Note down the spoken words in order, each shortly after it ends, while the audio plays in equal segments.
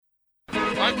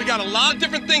right? We got a lot of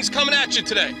different things coming at you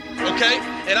today, okay?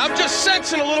 And I'm just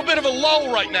sensing a little bit of a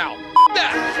lull right now.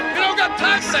 That. We don't got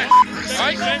time for that. All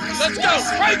right? Let's go.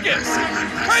 Crank it.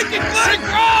 Crank it, Glenn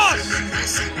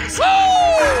Cross.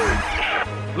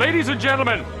 Woo! Ladies and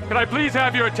gentlemen, can I please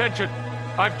have your attention?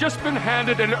 I've just been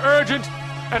handed an urgent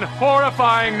and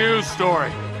horrifying news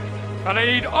story. And I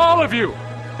need all of you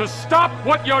to stop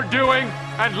what you're doing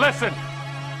and listen.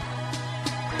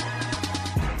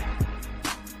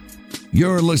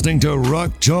 You're listening to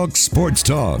Rock Chalk Sports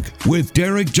Talk with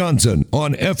Derek Johnson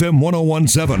on FM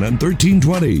 1017 and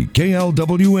 1320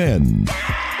 KLWN.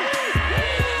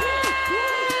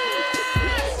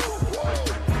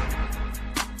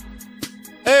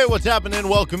 Hey, what's happening?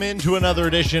 Welcome into another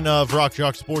edition of Rock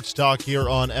Chalk Sports Talk here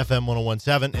on FM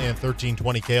 1017 and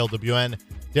 1320 KLWN.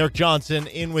 Derek Johnson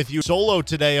in with you solo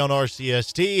today on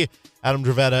RCST. Adam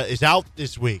Dravetta is out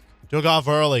this week. Took off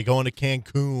early, going to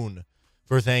Cancun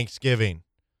for Thanksgiving.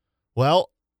 Well,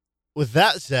 with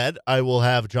that said, I will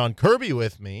have John Kirby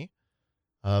with me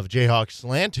of Jayhawk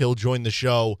Slant. He'll join the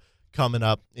show coming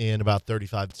up in about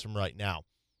 35 minutes from right now.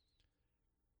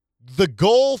 The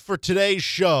goal for today's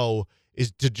show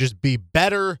is to just be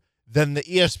better than the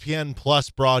ESPN Plus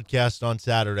broadcast on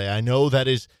Saturday. I know that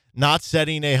is not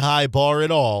setting a high bar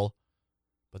at all,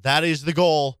 but that is the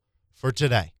goal for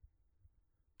today.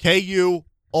 KU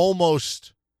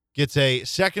almost gets a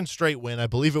second straight win. I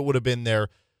believe it would have been their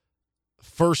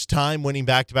first time winning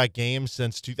back-to-back games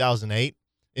since 2008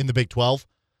 in the Big 12.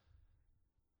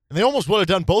 And they almost would have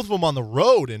done both of them on the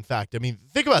road, in fact. I mean,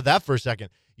 think about that for a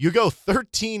second. You go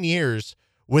 13 years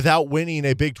without winning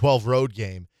a Big 12 road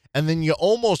game, and then you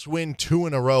almost win two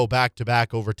in a row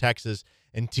back-to-back over Texas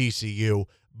and TCU.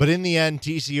 But in the end,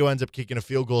 TCU ends up kicking a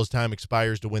field goal as time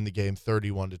expires to win the game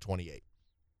 31-28.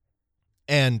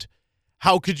 And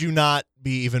how could you not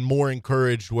be even more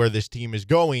encouraged where this team is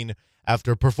going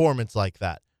after a performance like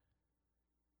that?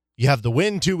 You have the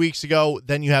win 2 weeks ago,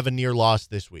 then you have a near loss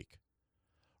this week,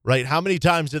 right? How many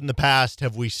times in the past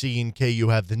have we seen KU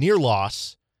have the near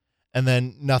loss and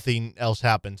then nothing else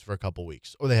happens for a couple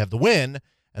weeks? Or they have the win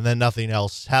and then nothing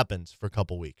else happens for a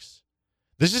couple weeks.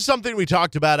 This is something we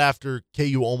talked about after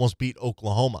KU almost beat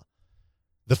Oklahoma.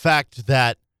 The fact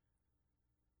that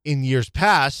in years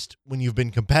past, when you've been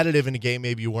competitive in a game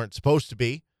maybe you weren't supposed to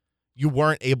be, you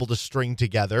weren't able to string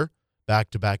together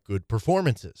back-to-back good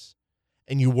performances.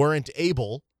 And you weren't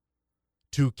able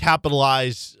to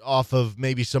capitalize off of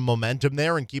maybe some momentum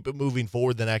there and keep it moving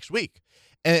forward the next week.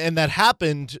 And that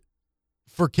happened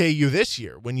for KU this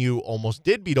year when you almost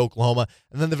did beat Oklahoma,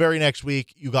 and then the very next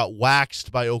week you got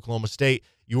waxed by Oklahoma State.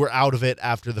 You were out of it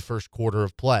after the first quarter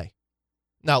of play.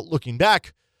 Now, looking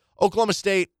back, Oklahoma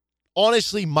State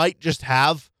honestly might just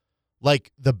have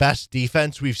like the best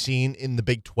defense we've seen in the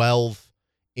Big 12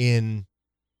 in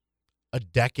a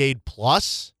decade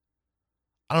plus.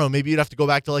 I don't know, maybe you'd have to go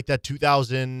back to like that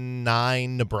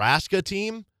 2009 Nebraska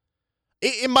team.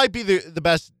 It might be the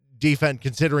best defense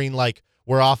considering like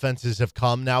where offenses have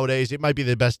come nowadays. It might be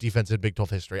the best defense in Big 12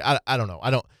 history. I don't know. I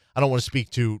don't want to speak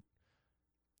too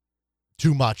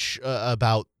much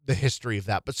about the history of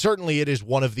that, but certainly it is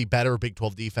one of the better Big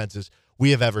 12 defenses we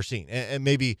have ever seen. And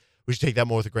maybe we should take that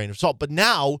more with a grain of salt. But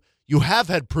now you have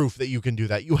had proof that you can do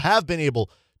that. You have been able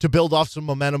to build off some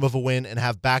momentum of a win and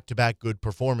have back-to-back good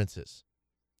performances.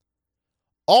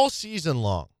 All season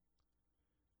long,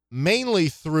 mainly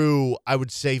through, I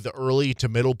would say, the early to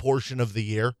middle portion of the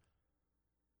year,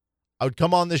 I would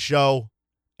come on the show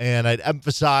and I'd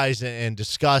emphasize and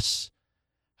discuss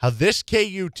how this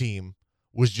KU team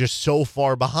was just so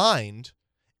far behind.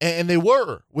 And they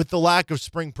were, with the lack of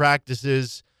spring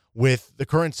practices, with the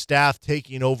current staff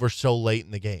taking over so late in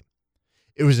the game.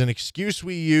 It was an excuse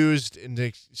we used, an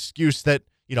excuse that,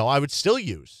 I would still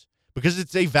use because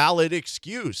it's a valid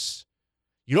excuse.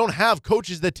 You don't have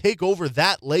coaches that take over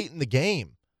that late in the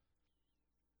game.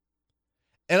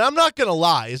 And I'm not going to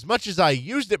lie, as much as I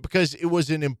used it because it was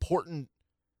an important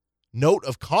note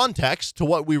of context to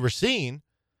what we were seeing,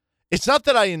 it's not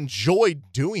that I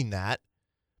enjoyed doing that.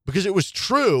 Because it was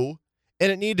true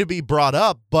and it needed to be brought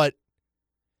up. But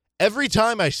every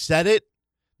time I said it,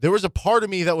 there was a part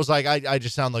of me that was like, I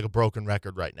just sound like a broken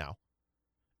record right now.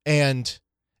 And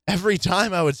every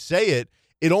time I would say it,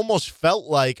 it almost felt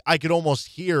like I could almost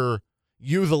hear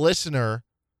you, the listener,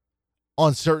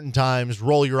 on certain times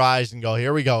roll your eyes and go,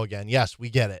 here we go again. Yes,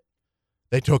 we get it.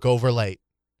 They took over late.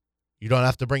 You don't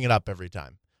have to bring it up every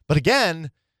time. But again,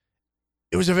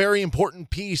 it was a very important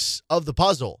piece of the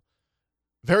puzzle.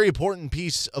 Very important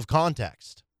piece of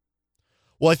context.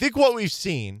 Well, I think what we've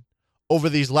seen over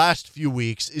these last few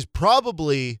weeks is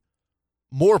probably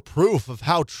more proof of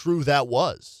how true that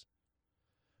was.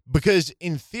 Because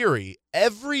in theory,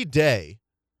 every day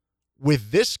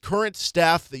with this current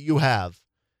staff that you have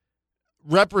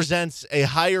represents a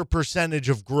higher percentage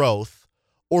of growth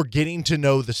or getting to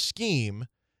know the scheme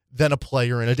than a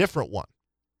player in a different one,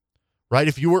 right?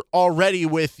 If you were already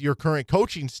with your current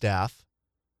coaching staff,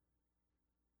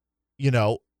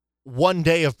 one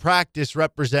day of practice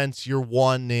represents your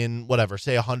one in whatever,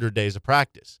 say 100 days of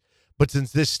practice. But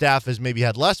since this staff has maybe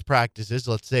had less practices,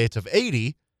 let's say it's of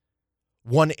 80,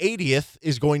 1/80th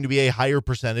is going to be a higher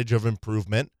percentage of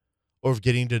improvement or of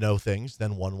getting to know things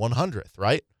than 1/100th,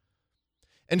 right?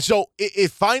 And so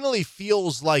it finally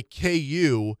feels like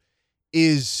KU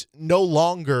is no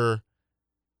longer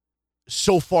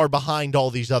so far behind all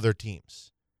these other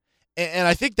teams. And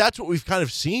I think that's what we've kind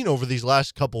of seen over these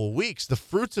last couple of weeks. The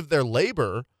fruits of their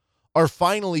labor are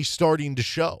finally starting to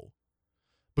show.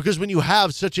 Because when you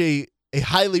have such a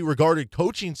highly regarded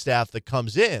coaching staff that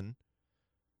comes in,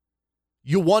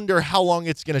 you wonder how long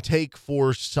it's going to take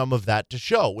for some of that to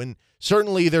show. And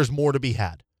certainly there's more to be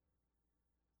had.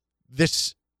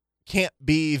 This can't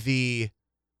be the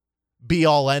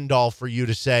be-all, end-all for you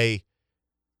to say,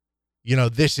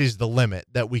 this is the limit,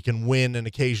 that we can win an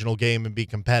occasional game and be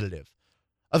competitive.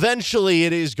 Eventually,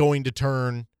 it is going to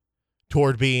turn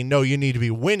toward being, no, you need to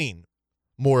be winning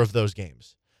more of those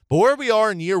games. But where we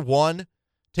are in year one,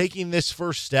 taking this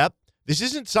first step, this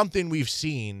isn't something we've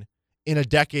seen in a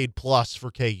decade plus for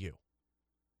KU.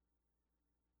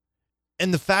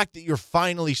 And the fact that you're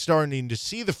finally starting to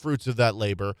see the fruits of that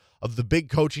labor, of the big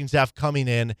coaching staff coming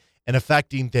in and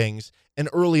affecting things, and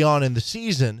early on in the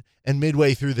season and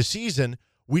midway through the season,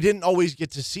 we didn't always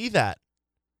get to see that.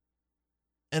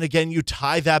 And again, you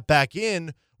tie that back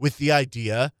in with the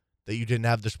idea that you didn't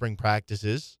have the spring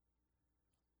practices,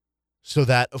 so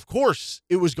that, of course,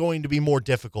 it was going to be more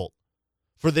difficult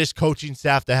for this coaching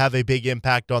staff to have a big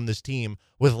impact on this team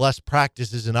with less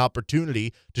practices and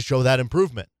opportunity to show that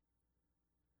improvement.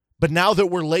 But now that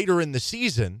we're later in the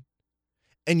season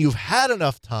and you've had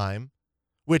enough time,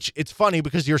 which it's funny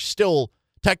because you're still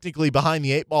technically behind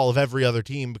the 8 ball of every other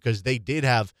team, because they did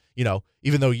have,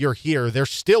 even though you're here, they're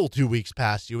still 2 weeks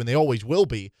past you, and they always will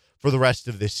be for the rest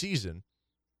of this season.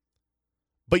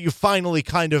 But you finally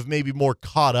kind of maybe more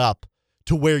caught up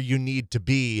to where you need to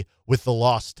be with the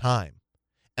lost time.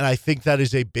 And I think that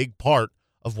is a big part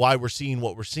of why we're seeing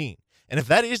what we're seeing. And if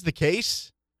that is the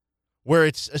case, where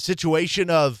it's a situation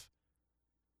of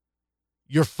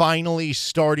you're finally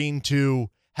starting to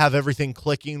have everything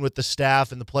clicking with the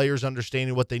staff and the players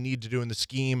understanding what they need to do in the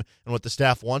scheme and what the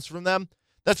staff wants from them,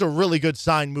 that's a really good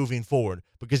sign moving forward.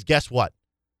 Because guess what?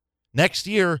 Next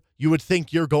year, you would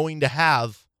think you're going to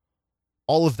have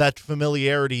all of that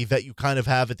familiarity that you kind of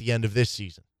have at the end of this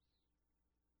season.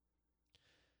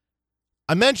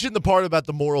 I mentioned the part about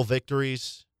the moral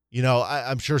victories.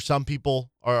 I'm sure some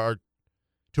people are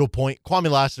to a point. Kwame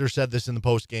Lassiter said this in the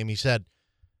post game. He said,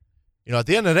 at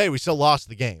the end of the day, we still lost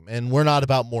the game, and we're not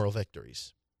about moral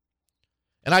victories.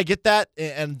 And I get that,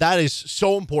 and that is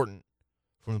so important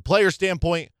from the player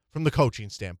standpoint, from the coaching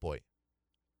standpoint.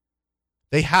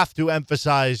 They have to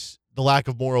emphasize the lack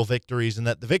of moral victories and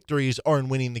that the victories are in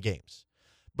winning the games.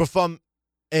 But from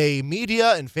a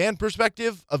media and fan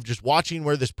perspective of just watching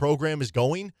where this program is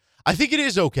going, I think it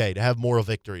is okay to have moral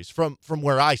victories from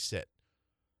where I sit.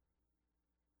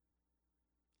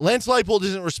 Lance Leipold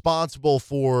isn't responsible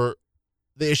for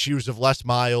the issues of Les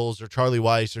Miles or Charlie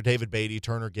Weiss or David Beatty,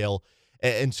 Turner Gill,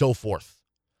 and so forth.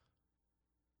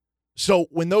 So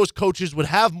when those coaches would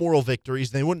have moral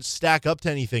victories and they wouldn't stack up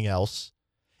to anything else,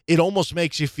 it almost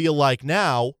makes you feel like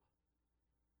now,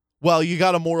 well, you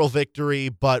got a moral victory,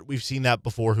 but we've seen that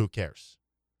before. Who cares?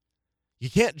 You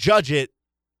can't judge it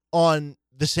on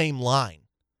the same line.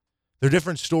 They're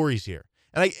different stories here.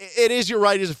 And it is your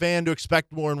right as a fan to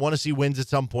expect more and want to see wins at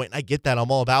some point. And I get that.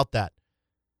 I'm all about that.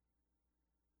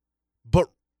 But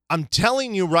I'm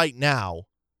telling you right now,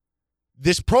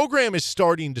 this program is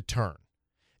starting to turn.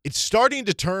 It's starting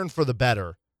to turn for the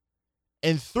better.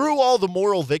 And through all the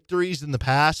moral victories in the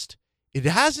past, it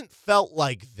hasn't felt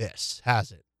like this,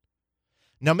 has it?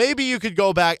 Now, maybe you could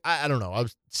go back, I don't know, I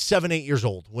was 7, 8 years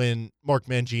old when Mark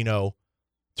Mangino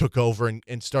took over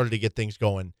and started to get things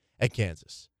going at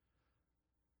Kansas.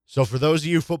 So for those of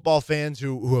you football fans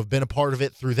who have been a part of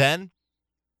it through then,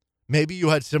 maybe you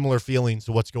had similar feelings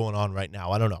to what's going on right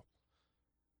now. I don't know.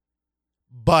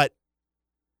 But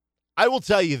I will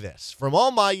tell you this. From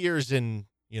all my years in,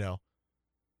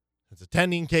 as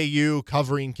attending KU,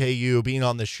 covering KU, being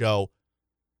on this show,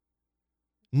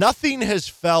 nothing has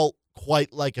felt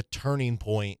quite like a turning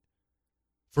point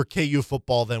for KU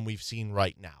football than we've seen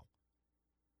right now.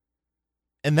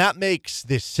 And that makes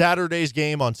this Saturday's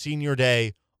game on Senior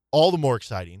Day all the more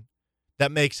exciting.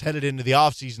 That makes headed into the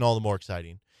offseason all the more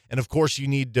exciting. And, of course, you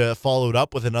need to follow it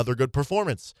up with another good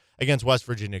performance against West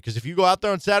Virginia. Because if you go out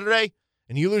there on Saturday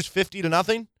and you lose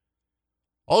 50-0,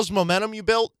 all this momentum you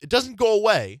built, it doesn't go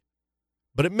away,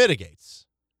 but it mitigates.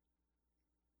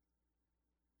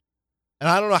 And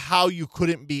I don't know how you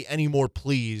couldn't be any more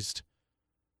pleased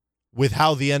with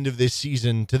how the end of this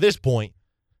season to this point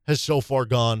has so far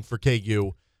gone for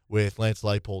KU with Lance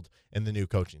Leipold and the new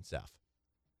coaching staff.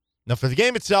 Now, for the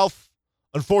game itself,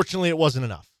 unfortunately, it wasn't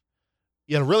enough.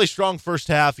 You had a really strong first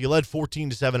half. You led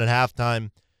 14-7 at halftime,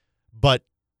 but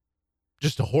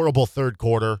just a horrible third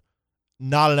quarter.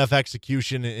 Not enough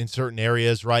execution in certain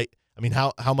areas, right? I mean,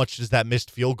 how much does that missed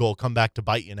field goal come back to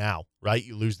bite you now, right?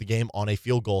 You lose the game on a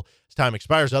field goal as time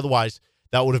expires. Otherwise,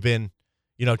 that would have been,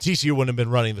 TCU wouldn't have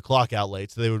been running the clock out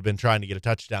late, so they would have been trying to get a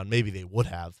touchdown. Maybe they would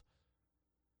have.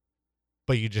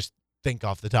 But you just think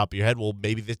off the top of your head, well,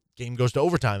 maybe the game goes to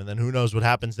overtime, and then who knows what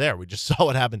happens there. We just saw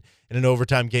what happened in an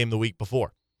overtime game the week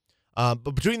before.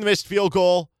 But between the missed field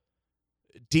goal,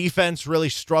 defense really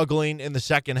struggling in the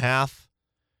second half,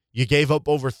 you gave up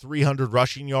over 300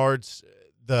 rushing yards.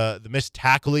 The missed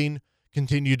tackling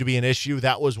continued to be an issue.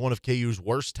 That was one of KU's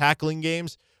worst tackling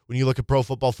games when you look at Pro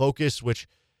Football Focus, which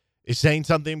is saying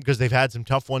something because they've had some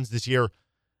tough ones this year.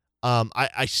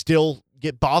 I still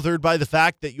get bothered by the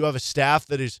fact that you have a staff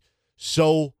that is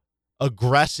so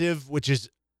aggressive, which is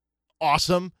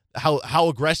awesome, how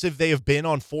aggressive they have been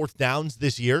on fourth downs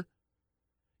this year.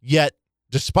 Yet,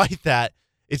 despite that,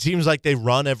 it seems like they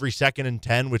run every 2nd and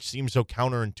 10, which seems so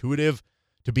counterintuitive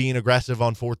to being aggressive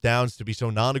on fourth downs, to be so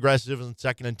non-aggressive on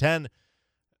 2nd and 10.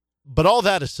 But all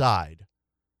that aside,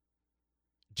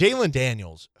 Jalen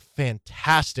Daniels,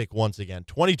 fantastic once again.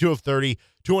 22 of 30,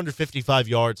 255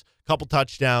 yards, couple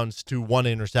touchdowns to one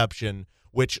interception,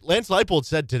 which Lance Leipold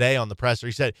said today on the presser.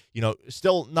 He said,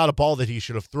 still not a ball that he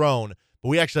should have thrown, but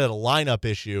we actually had a lineup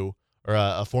issue or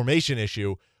a formation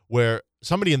issue where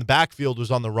somebody in the backfield was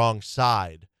on the wrong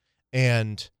side,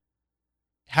 and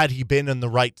had he been in the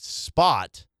right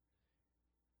spot,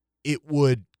 it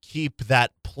would keep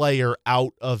that player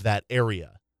out of that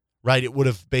area, right? It would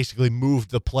have basically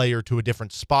moved the player to a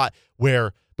different spot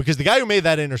because the guy who made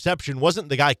that interception wasn't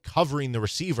the guy covering the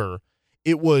receiver.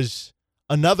 It was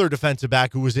another defensive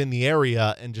back who was in the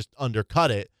area and just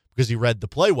undercut it because he read the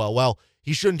play well. Well,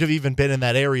 he shouldn't have even been in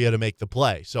that area to make the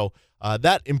play. So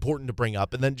that important to bring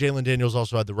up. And then Jalen Daniels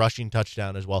also had the rushing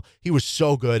touchdown as well. He was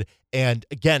so good. And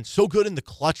again, so good in the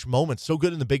clutch moments, so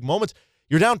good in the big moments.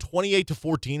 You're down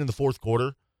 28-14 in the fourth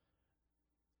quarter.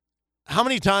 How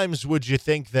many times would you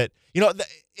think that,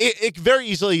 it very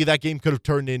easily that game could have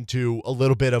turned into a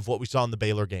little bit of what we saw in the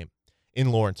Baylor game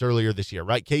in Lawrence earlier this year,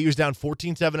 right? KU's down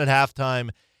 14-7 at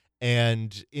halftime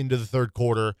and into the third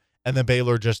quarter, and then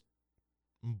Baylor just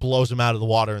blows them out of the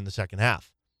water in the second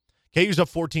half. KU's up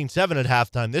 14-7 at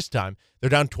halftime this time. They're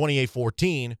down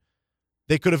 28-14.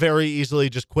 They could have very easily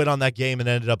just quit on that game and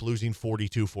ended up losing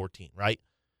 42-14, right?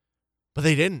 But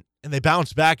they didn't, and they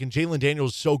bounced back, and Jalen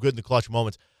Daniels is so good in the clutch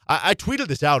moments. I tweeted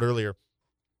this out earlier.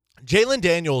 Jalen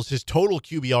Daniels, his total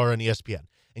QBR on ESPN,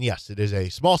 and yes, it is a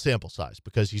small sample size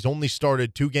because he's only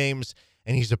started 2 games,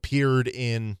 and he's appeared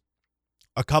in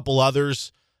a couple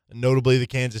others, notably the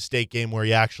Kansas State game where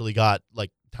he actually got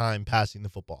time passing the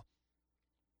football.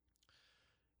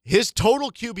 His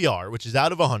total QBR, which is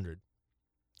out of 100,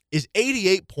 is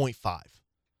 88.5.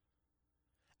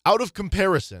 Out of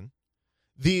comparison,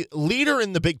 the leader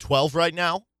in the Big 12 right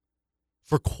now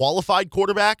for qualified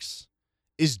quarterbacks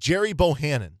is Jerry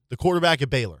Bohannon, the quarterback at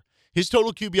Baylor. His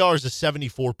total QBR is a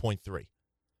 74.3.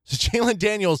 So Jalen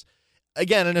Daniels,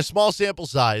 again, in a small sample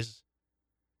size,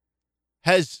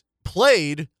 has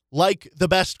played like the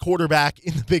best quarterback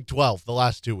in the Big 12 the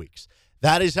last 2 weeks.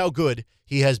 That is how good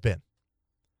he has been.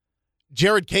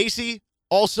 Jared Casey,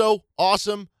 also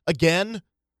awesome. Again,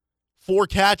 4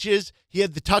 catches. He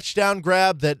had the touchdown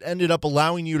grab that ended up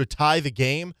allowing you to tie the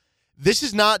game. This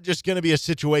is not just going to be a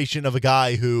situation of a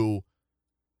guy who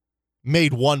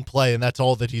made one play and that's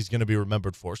all that he's going to be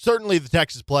remembered for. Certainly the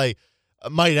Texas play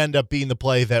might end up being the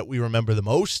play that we remember the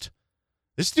most.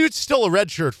 This dude's still a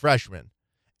redshirt freshman.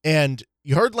 And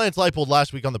you heard Lance Leipold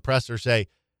last week on the presser say,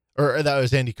 or that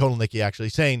was Andy Kotelnicki actually,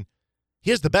 saying he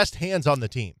has the best hands on the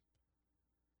team.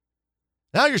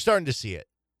 Now you're starting to see it.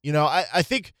 I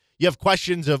think you have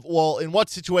questions of, well, in what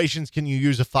situations can you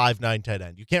use a 5'9" tight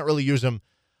end? You can't really use them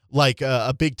like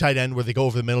a big tight end where they go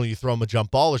over the middle and you throw them a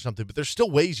jump ball or something, but there's still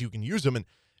ways you can use them. And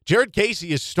Jared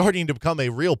Casey is starting to become a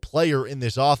real player in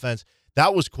this offense.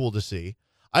 That was cool to see.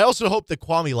 I also hope that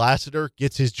Kwame Lassiter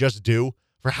gets his just due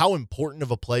for how important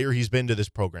of a player he's been to this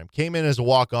program. Came in as a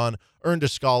walk-on, earned a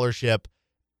scholarship.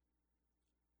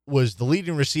 was the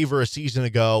leading receiver a season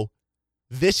ago.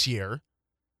 This year,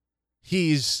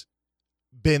 he's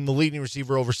been the leading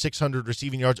receiver, over 600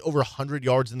 receiving yards, over 100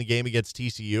 yards in the game against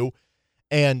TCU.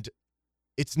 And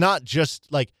it's not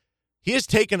just like he has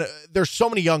taken there's so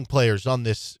many young players on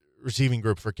this receiving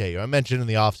group for KU. I mentioned in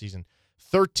the offseason,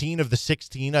 13 of the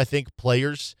 16, I think,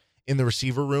 players in the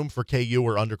receiver room for KU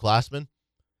were underclassmen.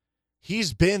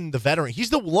 He's been the veteran. He's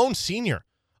the lone senior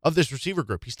of this receiver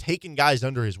group. He's taken guys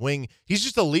under his wing. He's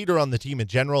just a leader on the team in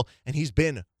general, and he's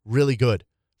been really good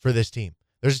for this team.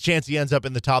 There's a chance he ends up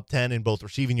in the top 10 in both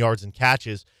receiving yards and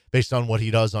catches based on what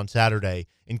he does on Saturday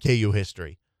in KU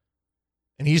history.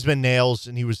 And he's been nails,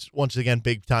 and he was, once again,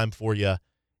 big time for you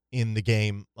in the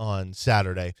game on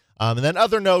Saturday. And then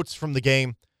other notes from the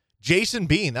game, Jason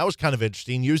Bean, that was kind of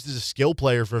interesting, used as a skill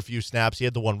player for a few snaps. He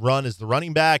had the one run as the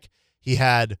running back. He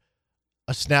had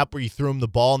a snap where you threw him the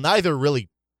ball. Neither really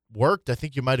worked. I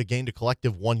think you might have gained a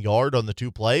collective 1 yard on the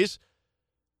two plays.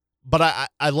 But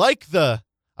I like the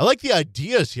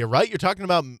ideas here, right? You're talking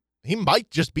about he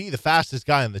might just be the fastest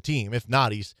guy on the team. If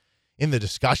not, he's in the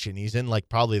discussion. He's in like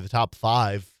probably the top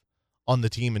 5 on the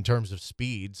team in terms of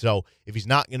speed. So if he's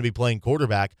not going to be playing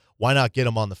quarterback, why not get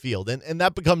him on the field? And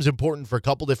that becomes important for a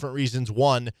couple different reasons.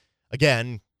 One,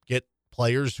 again, get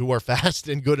players who are fast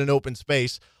and good in open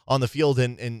space on the field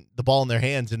and the ball in their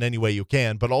hands in any way you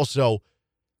can. But also,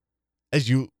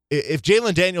 if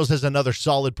Jalen Daniels has another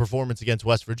solid performance against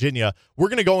West Virginia, we're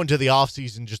going to go into the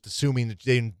offseason just assuming that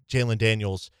Jalen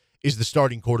Daniels is the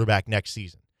starting quarterback next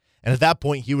season. And at that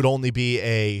point, he would only be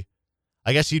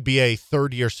he'd be a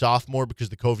third-year sophomore because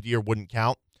the COVID year wouldn't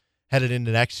count headed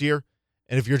into next year.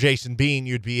 And if you're Jason Bean,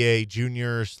 you'd be a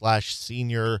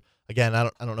junior/senior. Again, I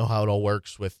don't know how it all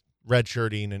works with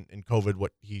redshirting and COVID,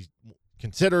 what he's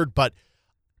considered, but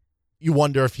you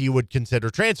wonder if he would consider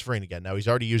transferring again. Now, he's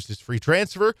already used his free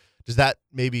transfer. Does that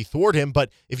maybe thwart him?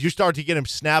 But if you start to get him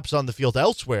snaps on the field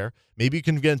elsewhere, maybe you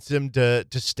convince him to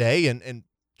stay and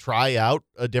try out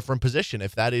a different position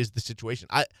if that is the situation.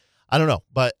 I don't know,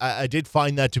 but I did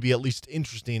find that to be at least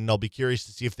interesting, and I'll be curious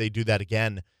to see if they do that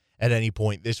again at any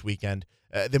point this weekend.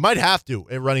 They might have to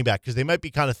at running back because they might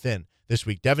be kind of thin this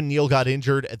week. Devin Neal got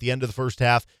injured at the end of the first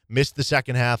half, missed the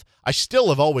second half. I still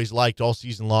have always liked all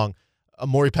season long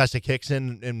Amori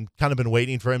Pesek-Hickson and kind of been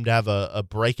waiting for him to have a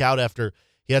breakout after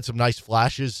he had some nice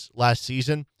flashes last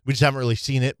season. We just haven't really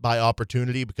seen it by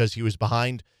opportunity because he was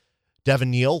behind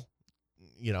Devin Neal.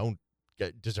 You know,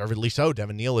 deservedly so.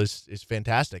 Devin Neal is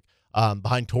fantastic.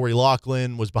 Behind Torrey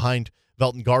Loughlin, was behind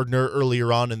Velton Gardner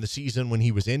earlier on in the season when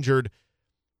he was injured.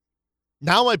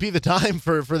 Now might be the time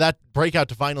for that breakout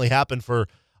to finally happen for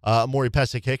Amori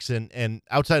Pesek-Hickson. And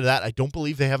outside of that, I don't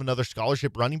believe they have another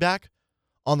scholarship running back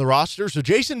on the roster. So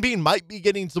Jason Bean might be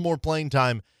getting some more playing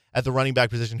time at the running back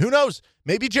position. Who knows?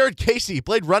 Maybe Jared Casey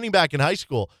played running back in high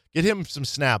school. Get him some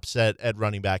snaps at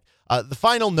running back. The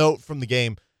final note from the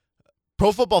game,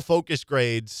 Pro Football Focus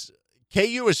grades,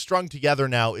 KU has strung together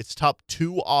now its top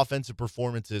 2 offensive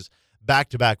performances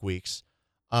back-to-back weeks.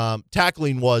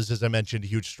 Tackling was, as I mentioned, a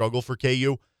huge struggle for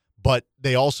KU, but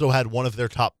they also had one of their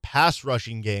top pass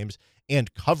rushing games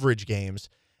and coverage games.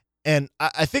 And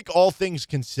I think all things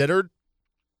considered,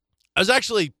 I was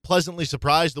actually pleasantly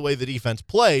surprised the way the defense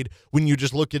played when you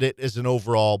just look at it as an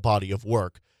overall body of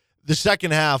work. The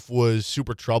second half was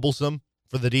super troublesome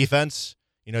for the defense.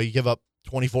 You know, you give up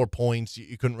 24 points.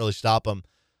 You couldn't really stop them.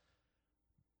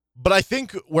 But I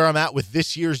think where I'm at with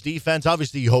this year's defense,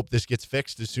 obviously you hope this gets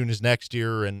fixed as soon as next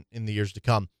year and in the years to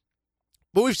come.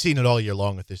 But we've seen it all year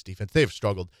long with this defense. They've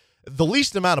struggled. The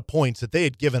least amount of points that they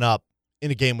had given up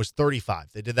in a game was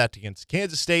 35. They did that against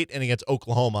Kansas State and against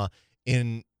Oklahoma.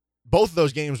 In both of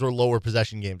those games were lower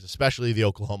possession games, especially the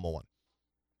Oklahoma one.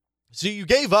 So you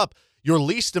gave up your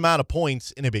least amount of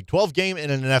points in a Big 12 game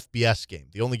and in an FBS game.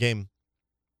 The only game,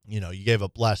 you gave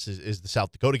up less is the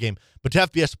South Dakota game. But to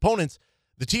FBS opponents,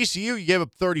 the TCU you gave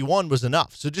up 31 was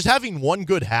enough. So just having one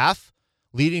good half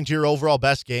leading to your overall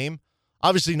best game,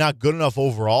 obviously not good enough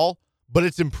overall, but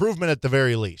it's improvement at the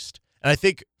very least. And I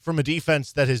think from a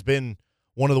defense that has been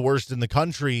one of the worst in the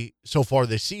country so far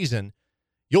this season,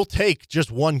 you'll take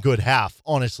just one good half,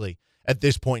 honestly, at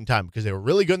this point in time, because they were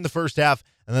really good in the first half,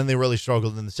 and then they really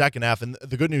struggled in the second half. And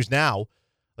the good news now,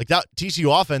 like that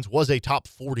TCU offense was a top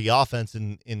 40 offense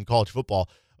in college football.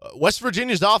 West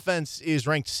Virginia's offense is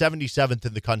ranked 77th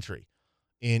in the country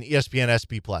in ESPN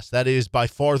SP+. That is by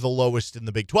far the lowest in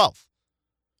the Big 12.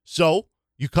 So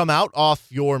you come out off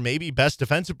your maybe best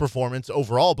defensive performance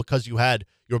overall because you had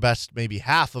your best maybe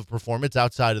half of performance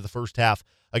outside of the first half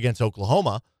against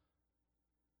Oklahoma.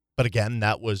 But again,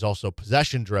 that was also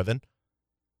possession driven.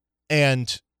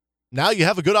 And now you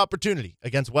have a good opportunity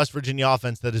against West Virginia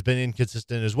offense that has been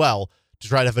inconsistent as well to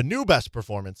try to have a new best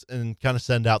performance and kind of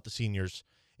send out the seniors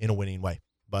in a winning way.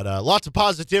 But lots of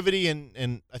positivity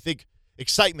and I think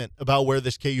excitement about where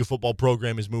this KU football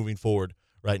program is moving forward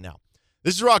right now.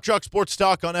 This is Rock Chalk Sports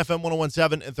Talk on FM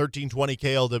 1017 and 1320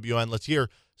 KLWN. Let's hear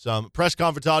some press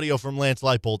conference audio from Lance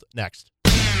Leipold next.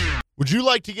 Would you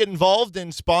like to get involved in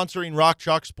sponsoring Rock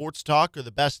Chalk Sports Talk or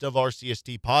the Best of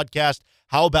RCST podcast?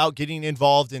 How about getting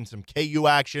involved in some KU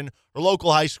action or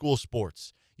local high school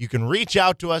sports? You can reach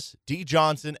out to us,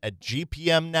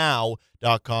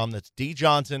 djohnson@gpmnow.com. That's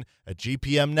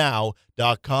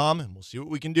djohnson@gpmnow.com, and we'll see what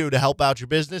we can do to help out your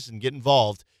business and get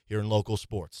involved here in local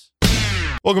sports.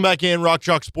 Welcome back in Rock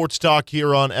Chalk Sports Talk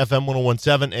here on FM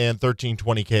 1017 and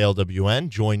 1320 KLWN.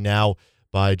 Joined now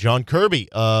by John Kirby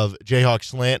of Jayhawk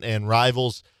Slant and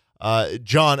Rivals.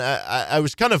 John, I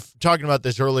was kind of talking about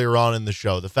this earlier on in the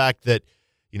show, the fact that,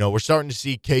 we're starting to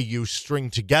see KU string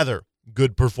together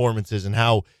good performances and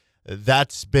how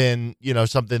that's been,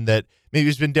 something that maybe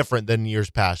has been different than years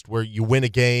past, where you win a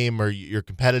game or you're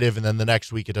competitive and then the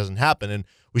next week it doesn't happen. And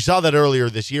we saw that earlier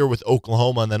this year with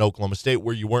Oklahoma and then Oklahoma State,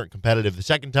 where you weren't competitive the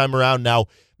second time around. Now,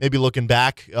 maybe looking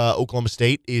back, Oklahoma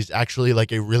State is actually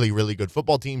like a really, really good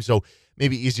football team, so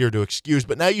maybe easier to excuse.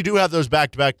 But now you do have those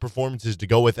back-to-back performances to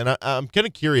go with, and I'm kind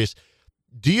of curious,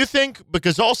 do you think,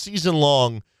 because all season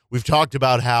long we've talked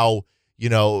about how,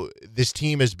 this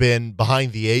team has been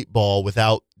behind the eight ball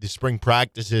without the spring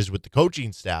practices with the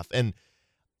coaching staff, and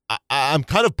I'm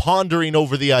kind of pondering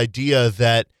over the idea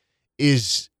that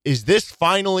is this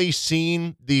finally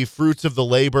seeing the fruits of the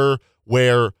labor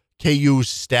where KU's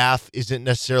staff isn't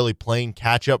necessarily playing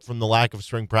catch-up from the lack of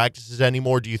spring practices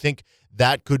anymore? Do you think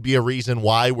that could be a reason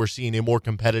why we're seeing a more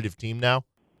competitive team now?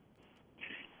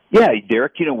 Yeah,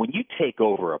 Derek, when you take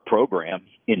over a program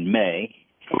in May,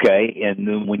 okay, and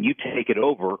then when you take it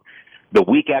over, the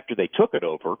week after they took it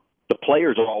over, the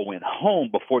players all went home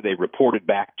before they reported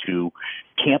back to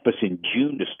campus in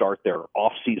June to start their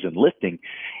off-season lifting,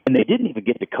 and they didn't even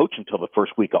get to coach until the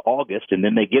first week of August, and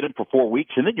then they get them for 4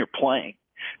 weeks, and then you're playing.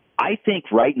 I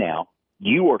think right now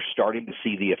you are starting to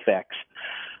see the effects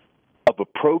of a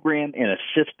program and a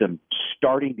system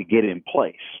starting to get in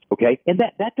place, okay? And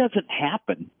that doesn't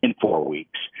happen in 4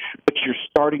 weeks, but you're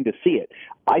starting to see it.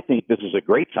 I think this is a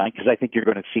great sign because I think you're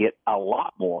going to see it a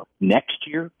lot more next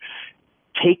year.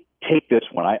 Take this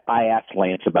one. I asked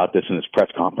Lance about this in his press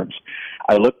conference.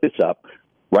 I looked this up.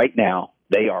 Right now,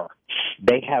 they are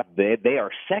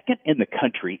second in the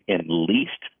country in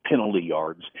least penalty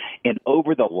yards, and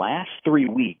over the last 3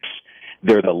 weeks,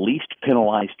 they're the least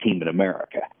penalized team in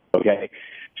America. Okay,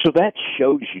 so that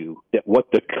shows you that what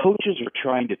the coaches are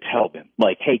trying to tell them,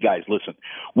 like, hey guys, listen,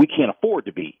 we can't afford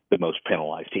to be the most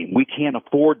penalized team. We can't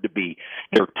afford to be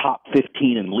their top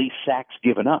 15 in least sacks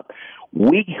given up.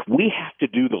 We have to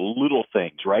do the little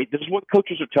things, right? This is what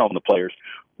coaches are telling the players.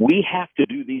 We have to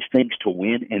do these things to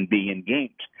win and be in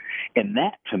games. And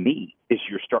that, to me, is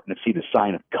you're starting to see the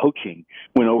sign of coaching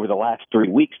when over the last 3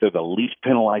 weeks they're the least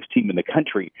penalized team in the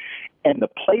country. And the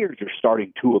players are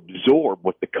starting to absorb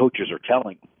what the coaches are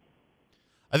telling them.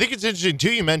 I think it's interesting,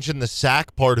 too, you mentioned the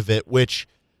sack part of it, which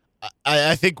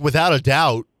I think without a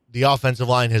doubt the offensive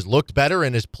line has looked better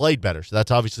and has played better. So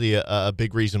that's obviously a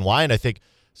big reason why. And I think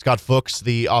Scott Fuchs,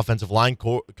 the offensive line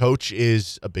coach,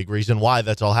 is a big reason why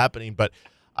that's all happening. But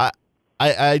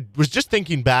I was just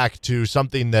thinking back to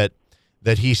something that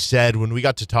he said when we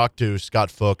got to talk to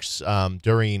Scott Fuchs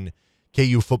during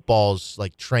KU football's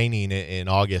training in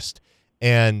August.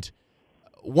 And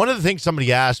one of the things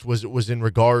somebody asked was in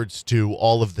regards to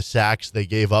all of the sacks they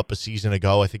gave up a season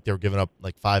ago. I think they were giving up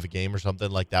 5 a game or something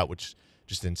like that, which is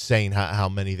just insane how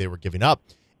many they were giving up.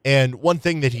 And one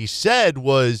thing that he said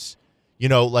was,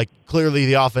 clearly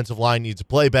the offensive line needs to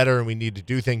play better and we need to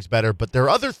do things better, but there are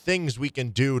other things we can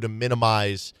do to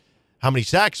minimize how many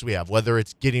sacks we have, whether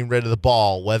it's getting rid of the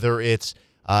ball, whether it's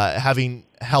having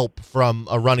help from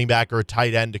a running back or a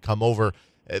tight end to come over.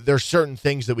 There's certain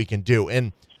things that we can do.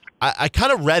 And I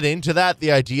kind of read into that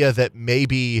the idea that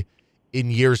maybe in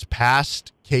years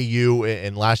past, KU,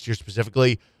 and last year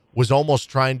specifically, was almost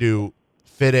trying to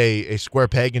fit a square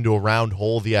peg into a round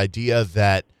hole, the idea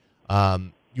that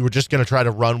you were just going to try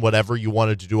to run whatever you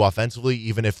wanted to do offensively,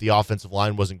 even if the offensive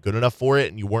line wasn't good enough for it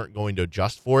and you weren't going to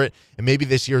adjust for it. And maybe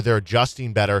this year they're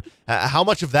adjusting better. How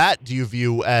much of that do you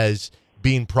view as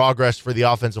being progress for the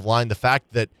offensive line, the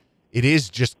fact that it is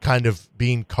just kind of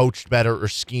being coached better or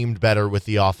schemed better with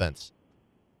the offense?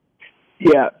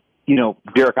 Yeah,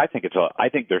 Derek, I think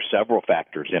there's several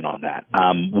factors in on that.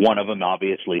 One of them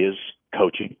obviously is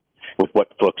coaching, with what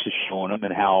Fuchs is showing them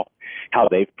and how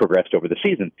they've progressed over the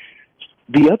season.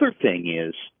 The other thing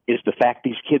is the fact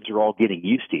these kids are all getting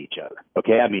used to each other.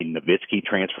 Okay, I mean, Nowitzki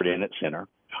transferred in at center.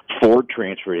 Ford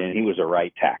transferred in. He was a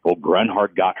right tackle.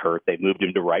 Grunhard got hurt. They moved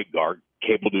him to right guard.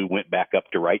 Cabledew went back up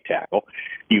to right tackle.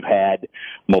 You've had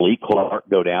Malik Clark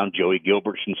go down. Joey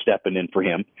Gilbertson stepping in for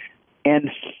him. And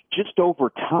just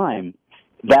over time,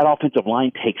 that offensive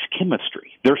line takes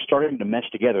chemistry. They're starting to mesh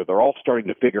together. They're all starting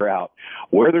to figure out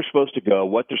where they're supposed to go,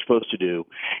 what they're supposed to do,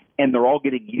 and they're all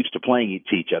getting used to playing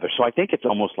to each other. So I think it's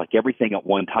almost like everything at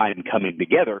one time coming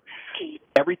together.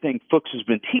 Everything Fuchs has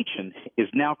been teaching is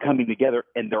now coming together,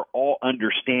 and they're all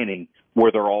understanding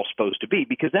where they're all supposed to be,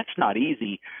 because that's not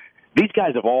easy. These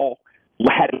guys have all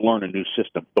had to learn a new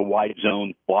system, the wide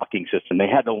zone blocking system. They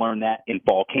had to learn that in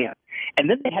fall camp. And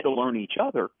then they had to learn each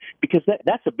other, because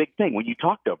that's a big thing. When you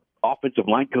talk to offensive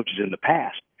line coaches in the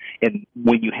past, and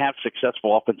when you have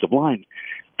successful offensive lines,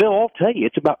 they'll all tell you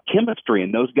it's about chemistry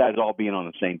and those guys all being on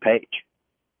the same page.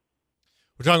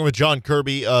 We're talking with John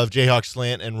Kirby of Jayhawk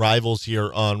Slant and Rivals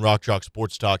here on Rock Chalk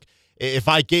Sports Talk. If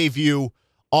I gave you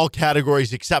all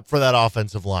categories except for that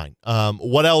offensive line,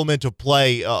 what element of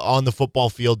play on the football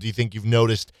field do you think you've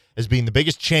noticed as being the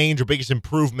biggest change or biggest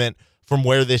improvement from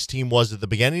where this team was at the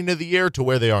beginning of the year to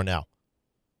where they are now?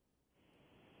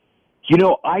 You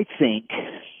know, I think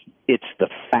it's the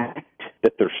fact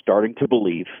that they're starting to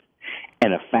believe,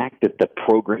 and a fact that the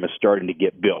program is starting to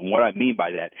get built. And what I mean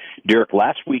by that, Derek,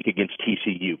 last week against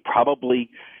TCU, probably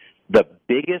the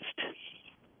biggest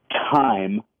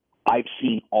time I've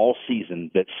seen all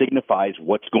season that signifies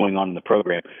what's going on in the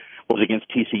program was against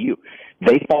TCU.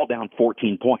 They fall down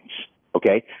 14 points,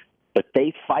 okay? But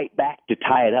they fight back to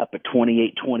tie it up at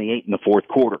 28-28 in the fourth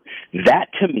quarter. That,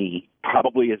 to me,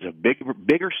 probably is a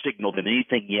bigger signal than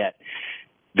anything yet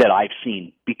that I've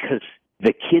seen, because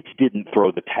the kids didn't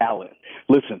throw the towel in.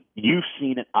 Listen, you've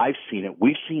seen it. I've seen it.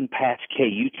 We've seen past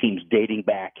KU teams dating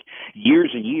back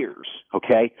years and years,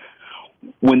 okay?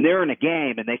 When they're in a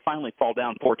game and they finally fall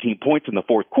down 14 points in the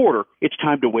fourth quarter, it's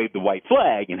time to wave the white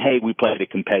flag and, hey, we played a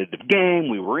competitive game.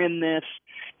 We were in this.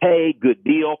 Hey, good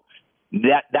deal.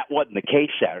 That wasn't the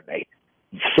case Saturday.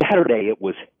 Saturday it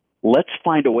was, let's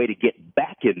find a way to get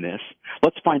back in this.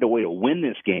 Let's find a way to win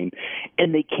this game.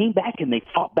 And they came back and they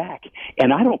fought back.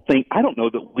 And I don't know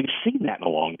that we've seen that in a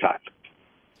long time.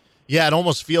 Yeah, it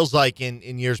almost feels like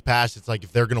in years past, it's like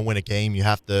if they're going to win a game, you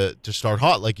have to start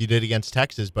hot like you did against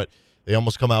Texas, but they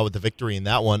almost come out with the victory in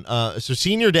that one. So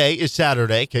Senior Day is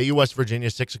Saturday, KU West Virginia,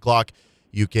 6 o'clock.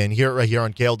 You can hear it right here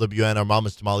on KLWN. Our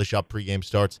Mama's Tamale Shop pregame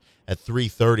starts at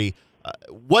 3:30.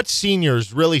 What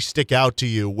seniors really stick out to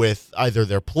you with either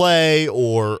their play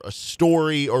or a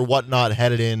story or whatnot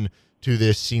headed in to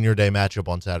this Senior Day matchup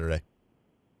on Saturday?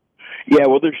 Yeah,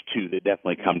 well, there's two that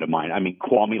definitely come to mind. I mean,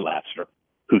 Kwame Lassiter,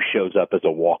 who shows up as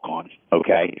a walk-on,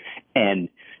 okay, and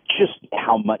just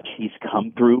how much he's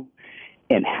come through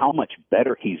and how much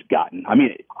better he's gotten. I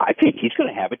mean, I think he's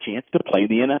going to have a chance to play in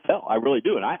the NFL. I really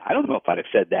do, and I don't know if I'd have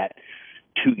said that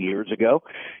 2 years ago.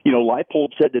 You know, Leipold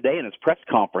said today in his press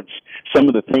conference some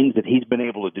of the things that he's been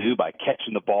able to do by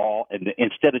catching the ball, and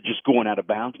instead of just going out of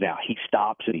bounds now, he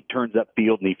stops and he turns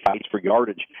upfield and he fights for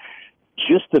yardage.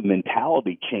 Just the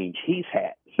mentality change he's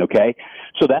had, okay?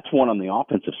 So that's one on the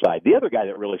offensive side. The other guy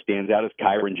that really stands out is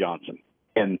Kyron Johnson.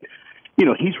 And, you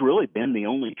know, he's really been the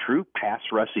only true pass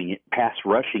rushing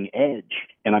edge.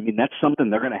 And, I mean, that's something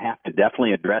they're going to have to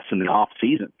definitely address in the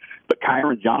offseason. But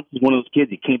Kyron Johnson's one of those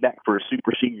kids. He came back for a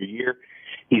super senior year.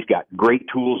 He's got great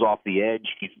tools off the edge.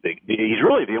 He's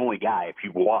really the only guy, if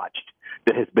you've watched,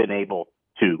 that has been able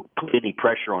to put any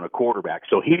pressure on a quarterback.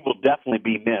 So he will definitely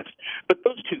be missed. But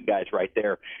those two guys right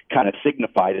there kind of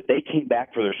signify that they came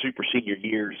back for their super senior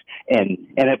years and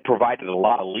have provided a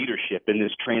lot of leadership in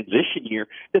this transition year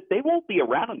that they won't be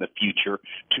around in the future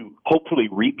to hopefully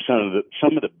reap some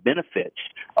of the benefits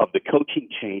of the coaching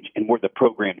change and where the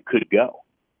program could go.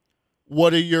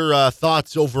 What are your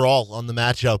thoughts overall on the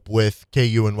matchup with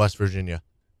KU and West Virginia?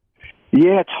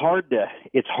 Yeah, it's hard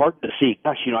to see.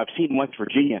 Gosh, you know, I've seen West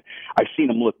Virginia. I've seen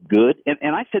them look good.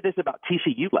 And I said this about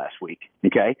TCU last week,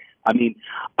 okay? I mean,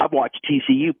 I've watched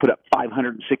TCU put up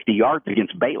 560 yards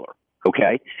against Baylor,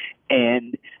 okay?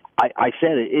 And I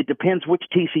said it depends which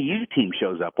TCU team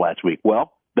shows up last week.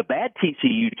 Well, the bad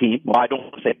TCU team, well, I don't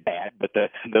want to say bad, but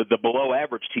the below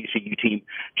average TCU team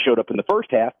showed up in the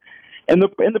first half, and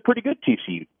the pretty good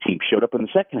TCU team showed up in the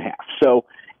second half. So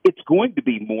it's going to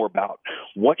be more about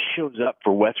what shows up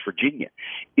for West Virginia.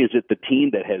 Is it the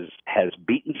team that has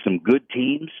beaten some good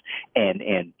teams and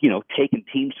you know, taken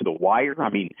teams to the wire? I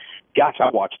mean, gosh,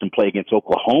 I watched them play against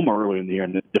Oklahoma earlier in the year,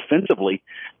 and defensively,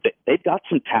 they've got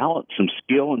some talent, some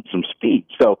skill, and some speed.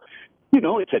 So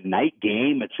It's a night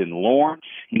game. It's in Lawrence.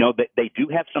 They do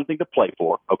have something to play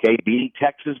for. Okay, beating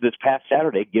Texas this past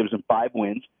Saturday gives them 5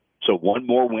 wins. So one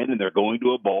more win, and they're going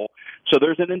to a bowl. So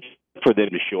there's an incentive for them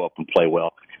to show up and play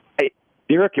well. Hey,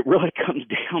 Derek, it really comes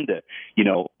down to,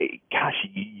 gosh,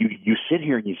 you sit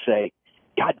here and you say,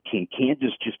 God, can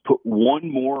Kansas just put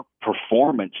one more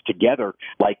performance together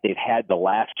like they've had the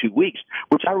last 2 weeks,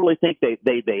 which I really think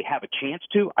they have a chance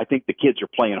to. I think the kids are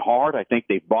playing hard. I think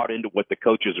they've bought into what the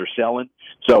coaches are selling.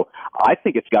 So I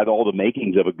think it's got all the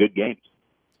makings of a good game.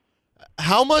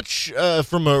 How much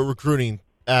from a recruiting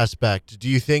aspect do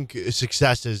you think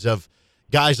successes of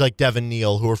guys like Devin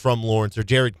Neal, who are from Lawrence, or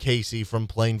Jared Casey from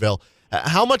Plainville,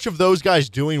 how much of those guys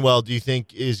doing well do you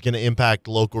think is going to impact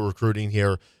local recruiting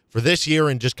here for this year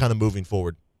and just kind of moving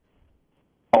forward?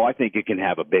 Oh, I think it can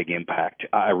have a big impact.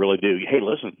 I really do. Hey,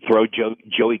 listen, throw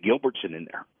Joey Gilbertson in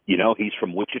there. He's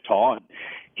from Wichita, and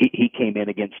he came in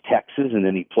against Texas, and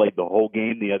then he played the whole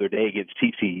game the other day against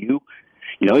TCU.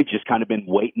 He's just kind of been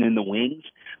waiting in the wings.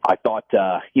 I thought,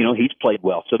 he's played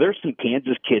well. So there's some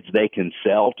Kansas kids they can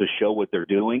sell to show what they're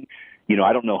doing.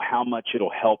 I don't know how much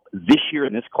it'll help this year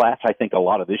in this class. I think a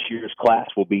lot of this year's class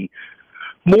will be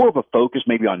more of a focus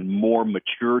maybe on more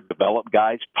mature, developed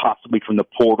guys, possibly from the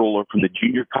portal or from the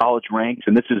junior college ranks.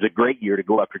 And this is a great year to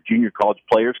go after junior college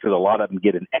players because a lot of them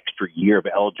get an extra year of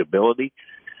eligibility.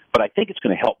 But I think it's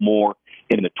going to help more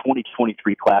in the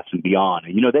 2023 class and beyond.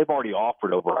 And, they've already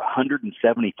offered over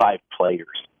 175 players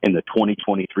in the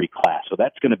 2023 class. So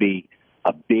that's going to be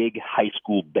a big high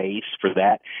school base for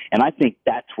that. And I think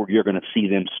that's where you're going to see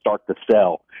them start to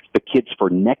sell the kids for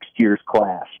next year's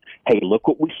class. Hey, look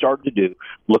what we started to do.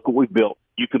 Look what we built.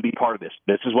 You can be part of this.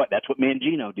 That's what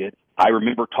Mangino did. I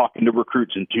remember talking to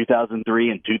recruits in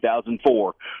 2003 and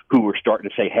 2004 who were starting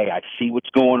to say, hey, I see what's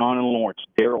going on in Lawrence.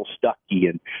 Daryl Stuckey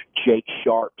and Jake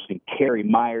Sharps and Kerry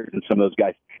Myers and some of those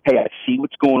guys. Hey, I see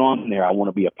what's going on in there. I want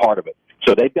to be a part of it.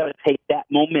 So they've got to take that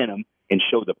momentum and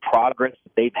show the progress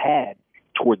that they've had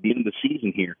toward the end of the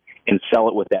season here and sell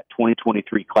it with that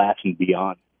 2023 class and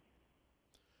beyond.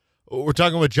 We're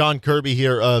talking with John Kirby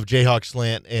here of Jayhawk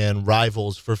Slant and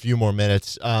Rivals for a few more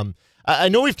minutes. I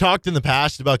know we've talked in the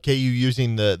past about KU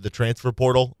using the transfer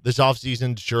portal this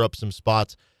offseason to shore up some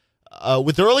spots.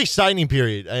 With the early signing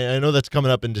period, I know that's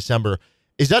coming up in December.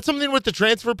 Is that something with the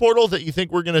transfer portal that you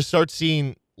think we're going to start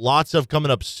seeing lots of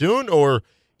coming up soon, or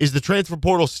is the transfer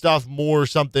portal stuff more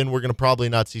something we're going to probably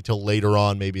not see till later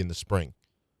on, maybe in the spring?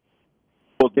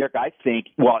 Well, Derek, I think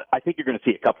you're going to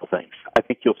see a couple things. I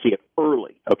think you'll see it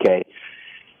early, okay?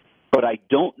 But I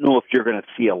don't know if you're going to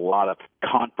see a lot of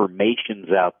confirmations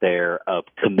out there of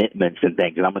commitments and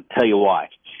things, and I'm going to tell you why.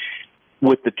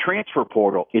 With the transfer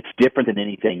portal, it's different than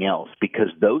anything else because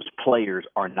those players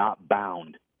are not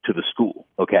bound to the school,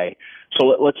 okay? So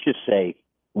let's just say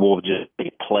we'll just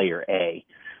say player A.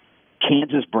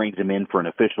 Kansas brings him in for an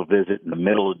official visit in the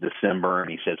middle of December, and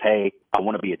he says, hey, I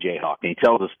want to be a Jayhawk. And he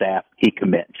tells the staff he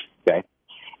commits, okay?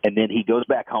 And then he goes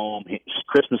back home. His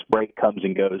Christmas break comes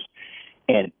and goes,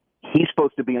 and he's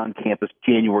supposed to be on campus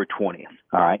January 20th,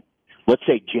 all right? Let's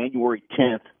say January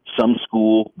 10th, some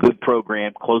school, good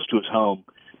program, close to his home,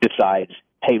 decides,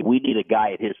 hey, we need a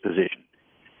guy at his position.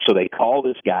 So they call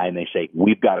this guy, and they say,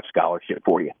 we've got a scholarship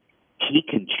for you. He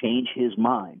can change his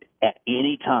mind at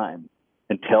any time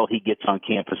until he gets on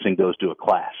campus and goes to a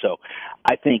class. So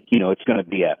I think, it's going to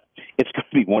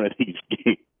be one of these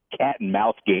cat and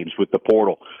mouse games with the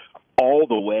portal all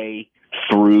the way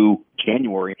through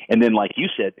January. And then, like you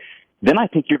said, then I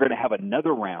think you're going to have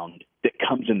another round that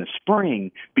comes in the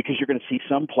spring because you're going to see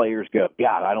some players go,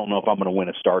 God, I don't know if I'm going to win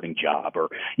a starting job, or,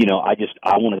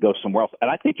 I want to go somewhere else.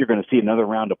 And I think you're going to see another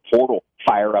round of portal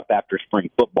fire up after spring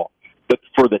football. But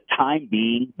for the time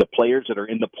being, the players that are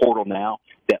in the portal now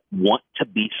that want to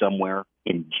be somewhere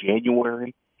in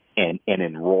January and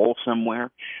enroll somewhere,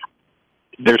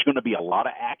 there's going to be a lot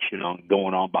of action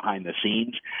going on behind the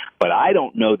scenes. But I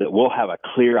don't know that we'll have a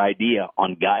clear idea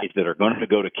on guys that are going to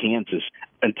go to Kansas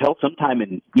until sometime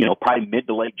in, probably mid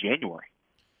to late January.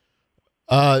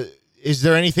 Is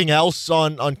there anything else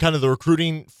on kind of the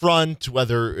recruiting front,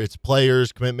 whether it's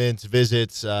players, commitments,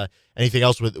 visits, anything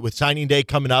else with signing day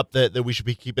coming up that we should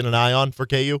be keeping an eye on for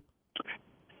KU?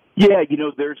 Yeah,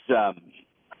 there's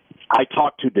I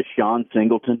talked to Deshaun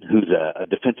Singleton, who's a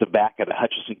defensive back at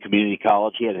Hutchinson Community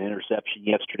College. He had an interception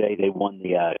yesterday. They won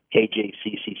the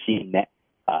KJCCC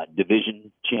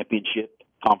Division Championship,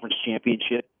 Conference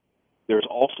Championship. There's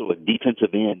also a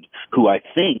defensive end who I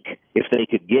think, if they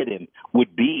could get him,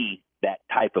 would be that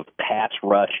type of pass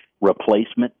rush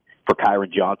replacement for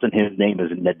Kyron Johnson. His name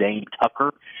is Nadeem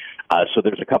Tucker. So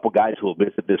there's a couple guys who will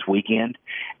visit this weekend.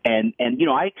 And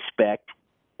I expect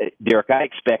Derek, I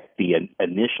expect the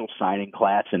initial signing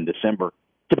class in December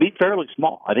to be fairly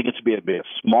small. I think it's to be a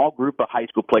small group of high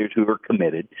school players who are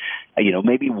committed.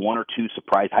 Maybe one or two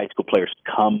surprise high school players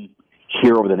come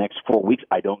here over the next 4 weeks.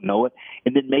 I don't know it.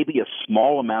 And then maybe a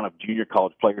small amount of junior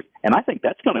college players. And I think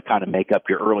that's going to kind of make up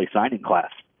your early signing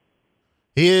class.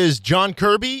 He is John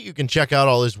Kirby. You can check out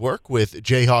all his work with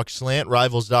Jayhawk Slant,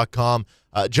 Rivals.com.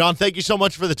 John, thank you so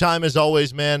much for the time as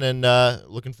always, man, and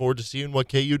looking forward to seeing what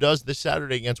KU does this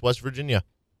Saturday against West Virginia.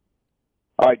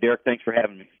 All right, Derek, thanks for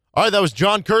having me. All right, that was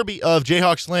John Kirby of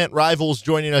Jayhawk Slant Rivals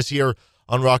joining us here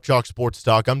on Rock Chalk Sports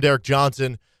Talk. I'm Derek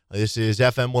Johnson. This is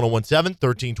FM 1017,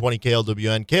 1320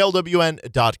 KLWN,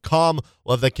 KLWN.com.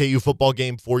 We'll have that KU football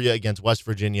game for you against West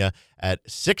Virginia at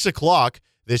 6 o'clock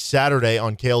this Saturday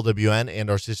on KLWN and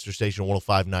our sister station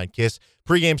 105.9 KISS.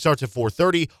 Pregame starts at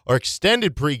 4:30. Our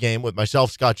extended pregame with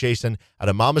myself, Scott Jason, at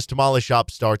a Mama's Tamale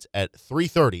Shop starts at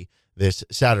 3:30 this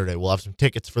Saturday. We'll have some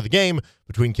tickets for the game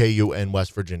between KU and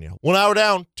West Virginia. 1 hour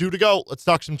down, 2 to go. Let's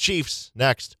talk some Chiefs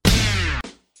next.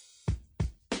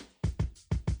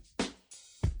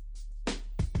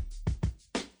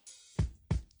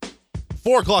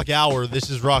 Four o'clock hour.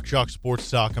 This is Rock Chalk Sports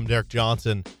Talk. I'm Derek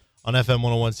Johnson on FM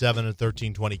 1017 and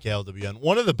 1320 KLWN.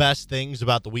 One of the best things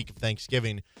about the week of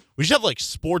Thanksgiving, we just have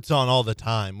sports on all the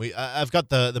time. I've got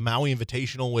the Maui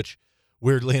Invitational, which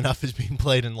weirdly enough is being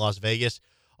played in Las Vegas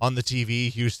on the TV.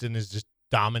 Houston is just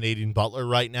dominating Butler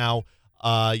right now.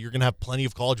 You're gonna have plenty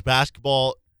of college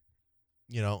basketball.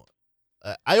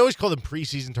 I always call them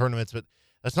preseason tournaments, but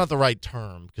that's not the right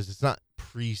term because it's not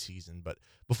preseason, but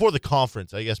before the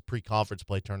conference, I guess pre-conference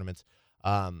play tournaments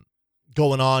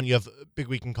going on. You have a big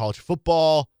week in college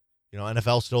football,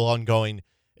 NFL still ongoing.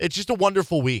 It's just a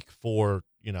wonderful week for,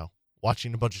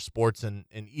 watching a bunch of sports and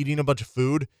eating a bunch of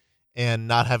food and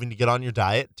not having to get on your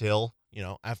diet till,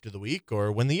 after the week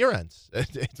or when the year ends.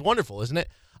 It's wonderful, isn't it?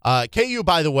 KU,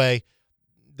 by the way,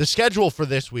 the schedule for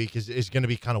this week is going to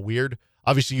be kind of weird.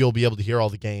 Obviously, you'll be able to hear all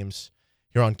the games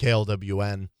here on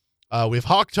KLWN. We have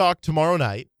Hawk Talk tomorrow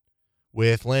night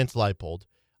with Lance Leipold.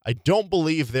 I don't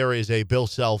believe there is a Bill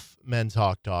Self men's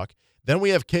Hawk Talk. Then we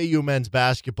have KU men's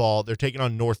basketball. They're taking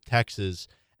on North Texas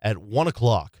at 1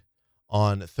 o'clock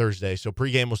on Thursday. So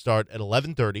pregame will start at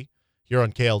 11:30 here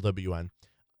on KLWN.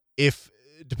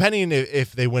 Depending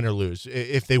if they win or lose.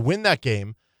 If they win that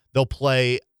game, they'll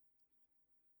play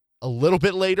a little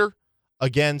bit later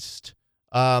against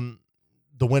the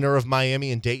winner of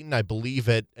Miami and Dayton, I believe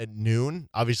at noon.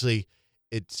 Obviously,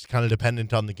 it's kind of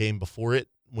dependent on the game before it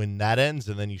when that ends,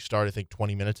 and then you start, I think,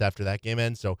 20 minutes after that game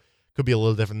ends, so could be a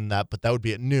little different than that, but that would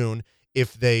be at noon.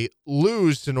 If they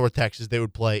lose to North Texas, they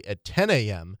would play at 10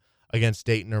 a.m. against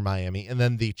Dayton or Miami, and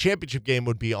then the championship game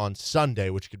would be on Sunday,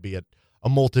 which could be at a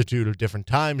multitude of different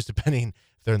times, depending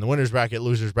if they're in the winner's bracket,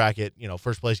 loser's bracket,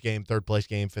 first place game, third place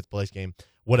game, fifth place game,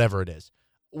 whatever it is.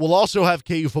 We'll also have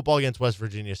KU football against West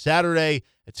Virginia Saturday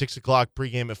at 6 o'clock,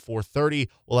 pregame at 4:30.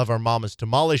 We'll have our Mama's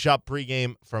Tamale Shop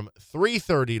pregame from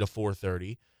 3:30 to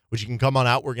 4:30, which you can come on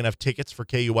out. We're going to have tickets for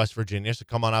KU West Virginia, so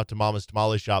come on out to Mama's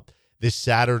Tamale Shop this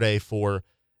Saturday for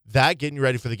that, getting you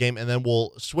ready for the game, and then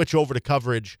we'll switch over to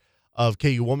coverage of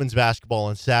KU women's basketball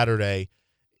on Saturday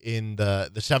in the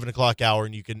 7 o'clock hour,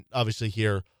 and you can obviously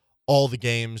hear all the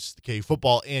games, the KU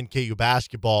football and KU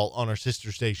basketball on our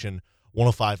sister station,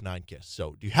 105.9 KISS.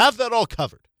 So do you have that all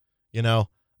covered?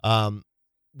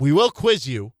 We will quiz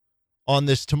you on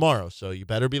this tomorrow, so you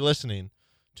better be listening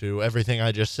to everything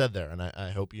I just said there, and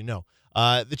I hope you know.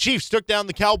 The Chiefs took down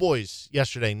the Cowboys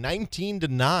yesterday,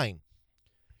 19-9.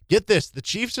 Get this, the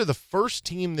Chiefs are the first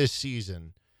team this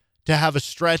season to have a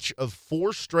stretch of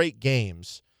 4 straight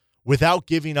games without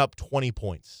giving up 20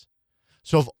 points.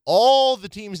 So of all the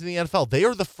teams in the NFL, they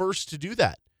are the first to do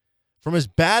that. From as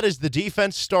bad as the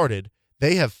defense started,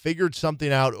 they have figured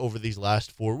something out over these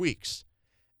last 4 weeks.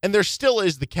 And there still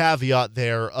is the caveat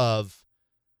there of,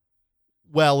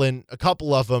 well, in a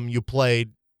couple of them, you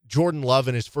played Jordan Love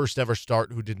in his first ever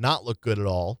start, who did not look good at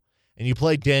all, and you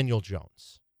played Daniel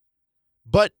Jones.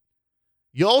 But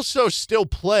you also still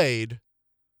played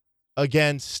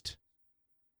against,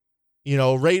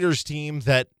 a Raiders team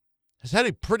that has had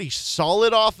a pretty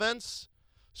solid offense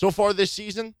so far this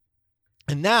season.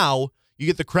 And now you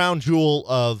get the crown jewel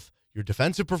of your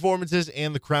defensive performances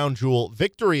and the crown jewel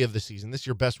victory of the season. This is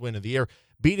your best win of the year,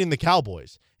 beating the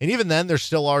Cowboys. And even then, there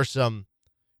still are some,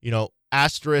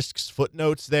 asterisks,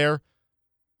 footnotes there.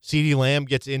 CeeDee Lamb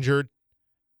gets injured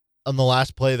on the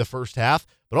last play of the first half.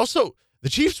 But also, the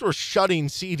Chiefs were shutting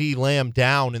CeeDee Lamb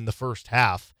down in the first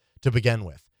half to begin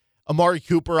with. Amari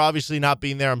Cooper obviously not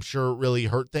being there, I'm sure, really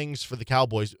hurt things for the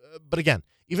Cowboys. But again,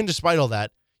 even despite all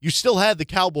that, you still had the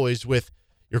Cowboys with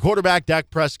your quarterback, Dak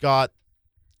Prescott,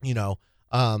 You know,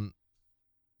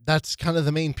 that's kind of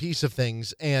the main piece of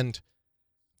things. And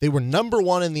they were number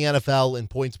one in the NFL in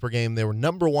points per game. They were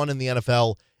number one in the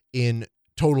NFL in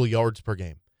total yards per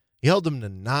game. He held them to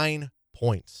 9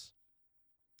 points.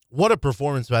 What a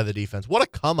performance by the defense. What a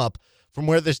come up from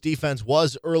where this defense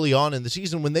was early on in the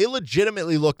season when they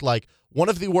legitimately looked like one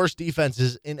of the worst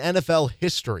defenses in NFL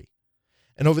history.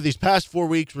 And over these past 4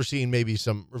 weeks, we're seeing maybe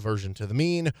some reversion to the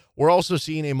mean. We're also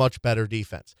seeing a much better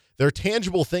defense. There are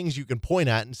tangible things you can point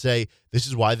at and say, this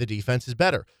is why the defense is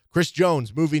better. Chris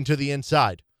Jones moving to the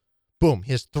inside. Boom.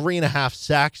 He has 3.5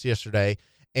 sacks yesterday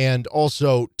and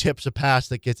also tips a pass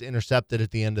that gets intercepted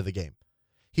at the end of the game.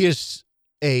 He is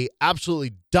a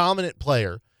absolutely dominant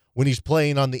player when he's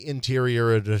playing on the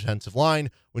interior of the defensive line.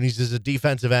 When he's as a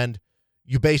defensive end,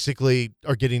 you basically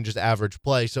are getting just average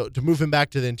play. So to move him back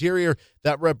to the interior,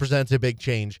 that represents a big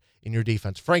change in your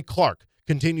defense. Frank Clark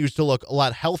continues to look a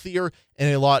lot healthier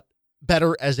and a lot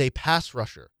better as a pass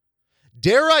rusher.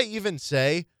 Dare I even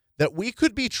say that we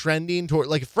could be trending toward,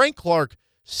 like, if Frank Clark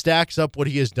stacks up what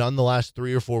he has done the last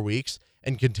 3 or 4 weeks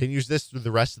and continues this through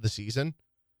the rest of the season,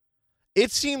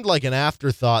 it seemed like an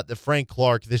afterthought that Frank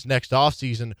Clark this next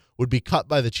offseason would be cut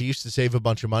by the Chiefs to save a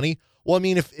bunch of money. Well, I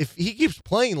mean, if he keeps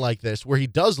playing like this, where he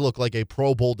does look like a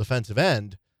Pro Bowl defensive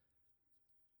end,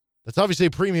 that's obviously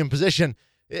a premium position.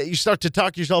 You start to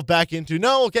talk yourself back into,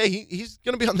 no, okay, he's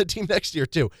going to be on the team next year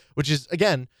too, which is,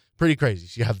 again, pretty crazy.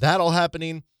 So you have that all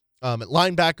happening. At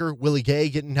linebacker, Willie Gay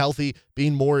getting healthy,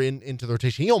 being more into the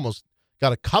rotation. He almost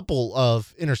got a couple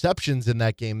of interceptions in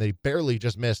that game that he barely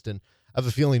just missed, and I have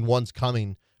a feeling one's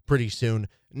coming pretty soon.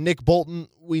 Nick Bolton,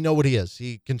 we know what he is.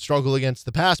 He can struggle against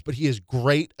the pass, but he is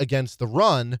great against the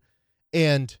run,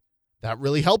 and that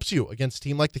really helps you against a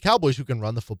team like the Cowboys who can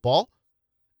run the football,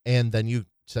 and then you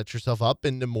set yourself up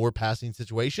into more passing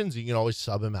situations. You can always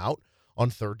sub him out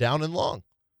on 3rd down and long.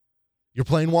 You're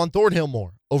playing Juan Thornhill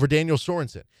more over Daniel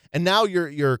Sorensen. And now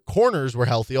your corners were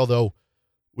healthy, although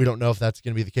we don't know if that's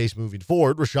going to be the case moving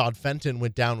forward. Rashad Fenton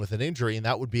went down with an injury, and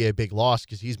that would be a big loss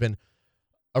because he's been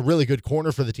a really good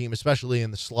corner for the team, especially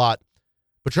in the slot.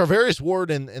 But Charvarius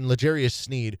Ward and L'Jarius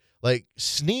Sneed, like,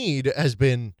 Sneed has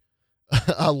been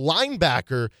a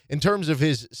linebacker in terms of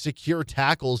his secure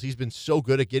tackles. He's been so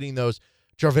good at getting those.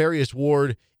 Charvarius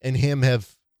Ward and him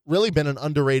have really been an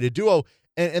underrated duo,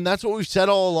 and that's what we've said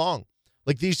all along.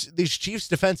 Like, these Chiefs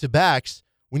defensive backs,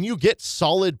 when you get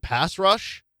solid pass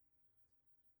rush,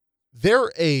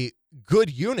 they're a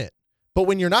good unit. But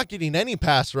when you're not getting any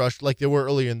pass rush like they were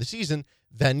earlier in the season,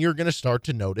 then you're going to start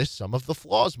to notice some of the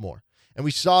flaws more. And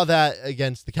we saw that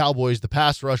against the Cowboys. The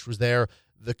pass rush was there.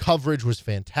 The coverage was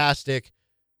fantastic.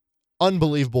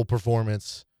 Unbelievable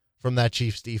performance from that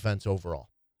Chiefs defense overall.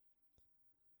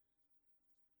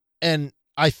 And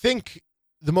I think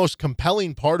the most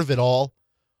compelling part of it all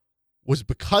was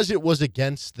because it was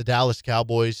against the Dallas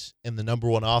Cowboys and the number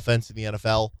 1 offense in the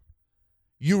NFL,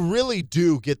 you really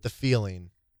do get the feeling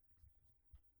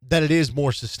that it is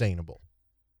more sustainable.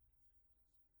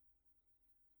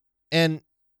 And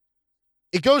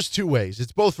it goes 2 ways.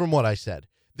 It's both from what I said.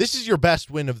 This is your best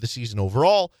win of the season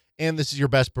overall, and this is your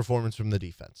best performance from the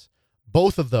defense.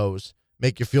 Both of those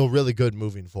make you feel really good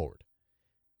moving forward.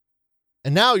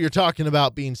 And now you're talking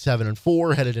about being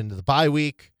 7-4 headed into the bye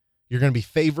week. You're going to be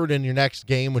favored in your next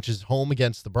game, which is home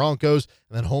against the Broncos,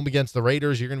 and then home against the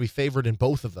Raiders. You're going to be favored in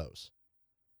both of those.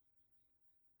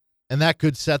 And that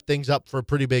could set things up for a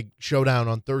pretty big showdown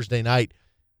on Thursday night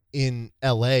in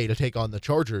LA to take on the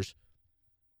Chargers.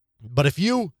 But if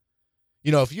you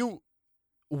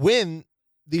win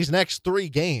these next 3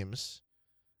 games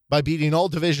by beating all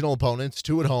divisional opponents,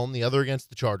 2 at home, the other against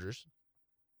the Chargers,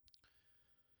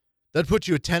 that puts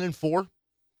you at 10-4.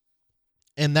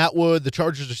 And that would, the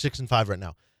Chargers are 6-5 right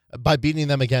now. By beating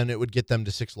them again, it would get them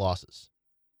to 6 losses.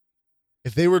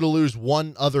 If they were to lose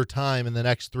one other time in the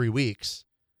next 3 weeks,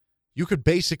 you could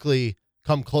basically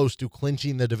come close to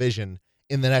clinching the division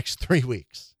in the next 3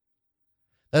 weeks.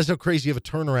 That's how crazy of a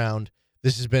turnaround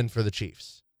this has been for the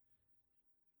Chiefs.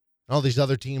 All these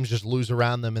other teams just lose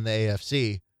around them in the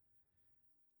AFC.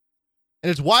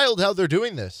 And it's wild how they're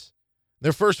doing this.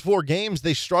 Their first 4 games,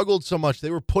 they struggled so much.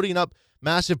 They were putting up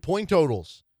massive point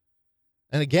totals.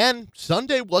 And again,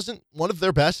 Sunday wasn't one of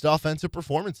their best offensive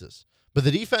performances, but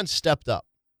the defense stepped up.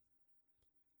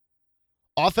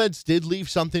 Offense did leave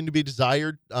something to be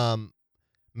desired.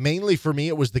 Mainly for me,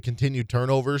 it was the continued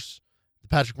turnovers, the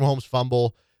Patrick Mahomes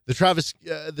fumble,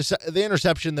 the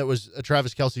interception that was a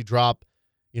Travis Kelce drop.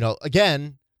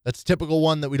 Again, that's a typical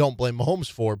one that we don't blame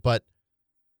Mahomes for, but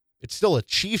it's still a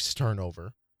Chiefs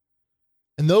turnover.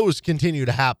 And those continue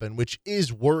to happen, which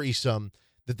is worrisome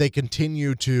that they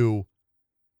continue to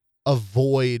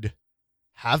avoid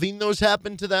having those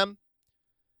happen to them.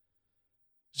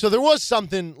 So there was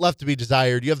something left to be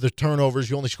desired. You have the turnovers.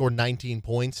 You only scored 19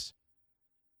 points.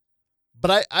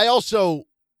 But I also,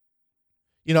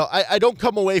 I don't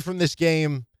come away from this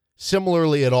game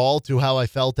similarly at all to how I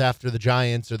felt after the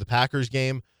Giants or the Packers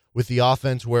game with the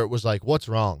offense, where it was like, what's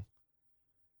wrong?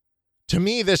 To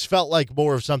me, this felt like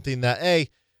more of something that, hey,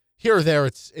 here or there,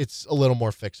 it's a little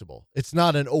more fixable. It's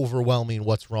not an overwhelming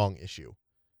what's wrong issue.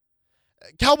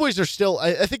 Cowboys are still,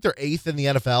 I think they're 8th in the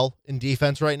NFL in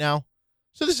defense right now.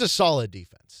 So this is a solid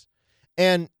defense.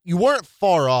 And you weren't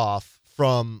far off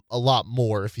from a lot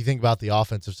more if you think about the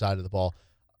offensive side of the ball.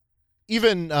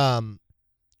 Even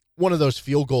one of those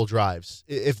field goal drives,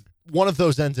 if one of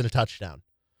those ends in a touchdown,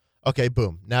 okay,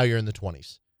 boom, now you're in the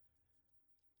 20s.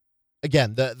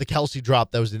 Again, the Kelsey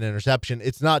drop, that was an interception.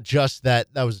 It's not just that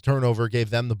was a turnover,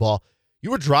 gave them the ball. You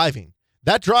were driving.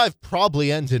 That drive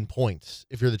probably ends in points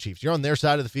if you're the Chiefs. You're on their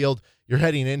side of the field. You're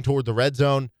heading in toward the red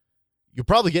zone. You're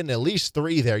probably getting at least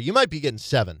 3 there. You might be getting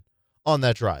 7 on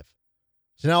that drive.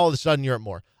 So now all of a sudden you're at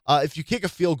more. If you kick a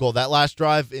field goal, that last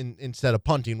drive instead of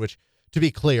punting, which, to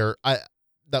be clear, I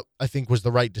think was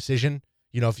the right decision.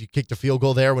 If you kicked a field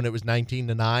goal there when it was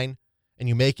 19-9 and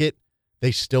you make it,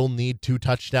 they still need 2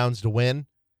 touchdowns to win.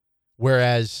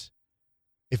 Whereas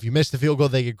if you miss the field goal,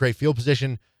 they get great field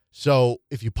position. So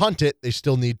if you punt it, they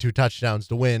still need 2 touchdowns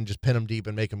to win. Just pin them deep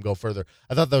and make them go further.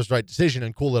 I thought that was the right decision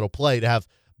and cool little play to have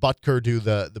Butker do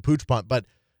the pooch punt. But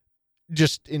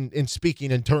just in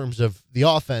speaking in terms of the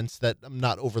offense, that I'm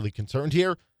not overly concerned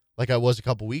here, like I was a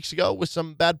couple weeks ago with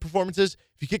some bad performances.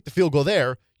 If you kick the field goal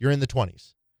there, you're in the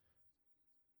 20s.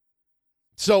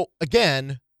 So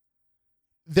again,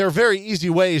 there are very easy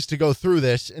ways to go through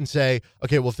this and say,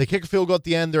 okay, well, if they kick a field goal at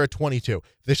the end, they're at 22.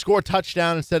 If they score a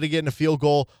touchdown instead of getting a field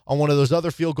goal on one of those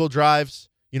other field goal drives,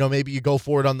 maybe you go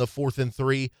for it on the 4th and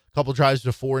 3, a couple drives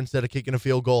to 4 instead of kicking a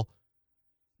field goal,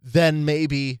 then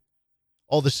maybe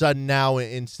all of a sudden now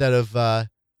instead of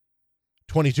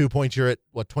 22 points, you're at,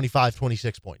 25,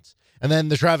 26 points. And then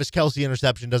the Travis Kelce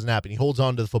interception doesn't happen. He holds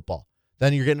on to the football.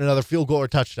 Then you're getting another field goal or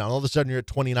touchdown. All of a sudden, you're at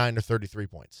 29 or 33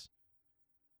 points.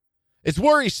 It's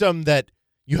worrisome that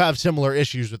you have similar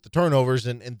issues with the turnovers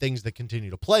and things that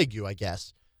continue to plague you, I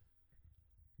guess.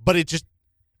 But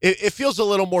it feels a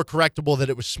little more correctable that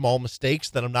it was small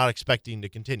mistakes that I'm not expecting to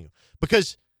continue.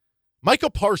 Because Micah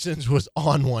Parsons was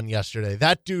on one yesterday.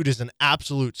 That dude is an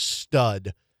absolute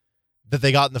stud that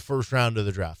they got in the first round of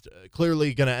the draft.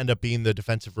 Clearly going to end up being the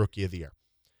defensive rookie of the year.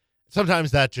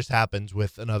 Sometimes that just happens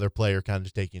with another player kind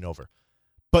of taking over.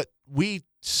 But we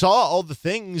saw all the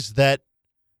things that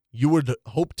you would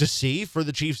hope to see for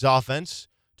the Chiefs offense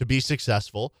to be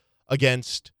successful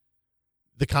against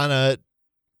the kind of,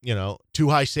 too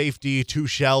high safety, too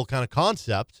shell kind of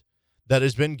concept that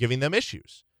has been giving them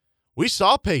issues. We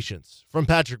saw patience from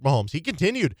Patrick Mahomes. He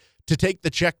continued to take the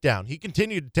check down. He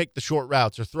continued to take the short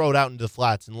routes or throw it out into the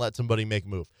flats and let somebody make a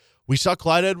move. We saw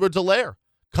Clyde Edwards-Helaire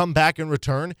come back and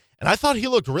return, and I thought he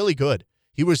looked really good.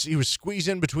 He was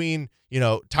squeezing between,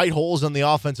 tight holes on the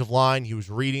offensive line. He was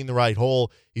reading the right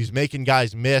hole. He was making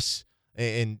guys miss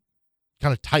in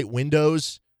kind of tight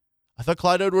windows. I thought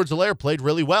Clyde Edwards-Helaire played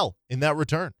really well in that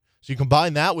return. So you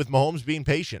combine that with Mahomes being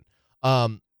patient.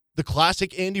 The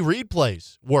classic Andy Reid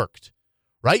plays worked,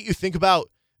 right? You think about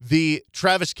the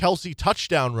Travis Kelce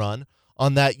touchdown run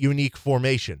on that unique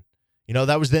formation.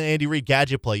 That was the Andy Reid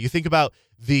gadget play. You think about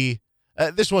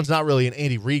this one's not really an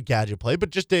Andy Reid gadget play, but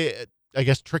just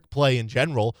trick play in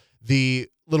general. The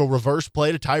little reverse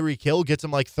play to Tyreek Hill gets him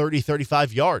like 30,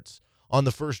 35 yards on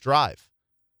the first drive.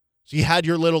 So you had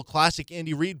your little classic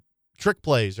Andy Reid trick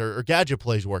plays or gadget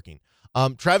plays working.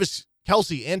 Travis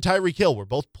Kelce and Tyreek Hill were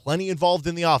both plenty involved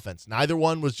in the offense. Neither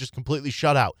one was just completely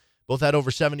shut out. Both had over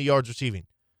 70 yards receiving.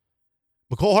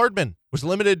 Mecole Hardman was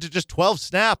limited to just 12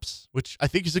 snaps, which I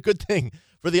think is a good thing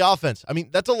for the offense. I mean,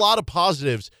 that's a lot of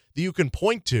positives that you can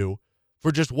point to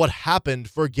for just what happened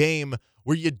for a game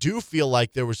where you do feel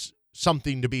like there was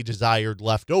something to be desired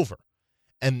left over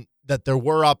and that there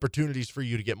were opportunities for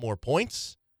you to get more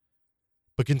points.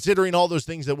 But considering all those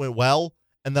things that went well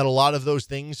and that a lot of those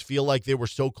things feel like they were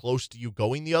so close to you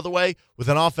going the other way with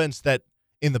an offense that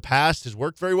in the past has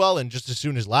worked very well and just as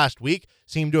soon as last week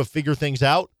seemed to have figured things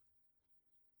out,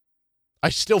 I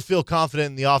still feel confident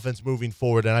in the offense moving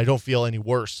forward, and I don't feel any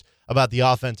worse about the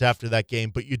offense after that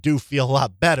game, but you do feel a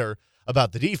lot better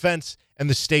about the defense and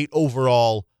the state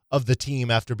overall of the team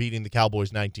after beating the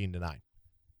Cowboys 19-9.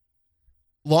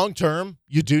 Long term,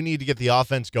 you do need to get the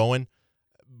offense going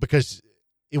because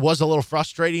it was a little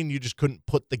frustrating. You just couldn't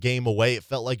put the game away. It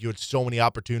felt like you had so many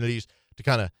opportunities to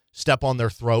kind of step on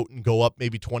their throat and go up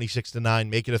maybe 26-9,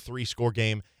 make it a 3-score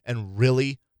game, and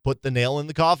really put the nail in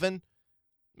the coffin.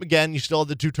 Again, you still had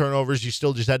the 2 turnovers. You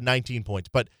still just had 19 points.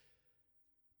 But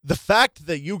the fact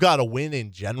that you got a win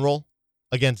in general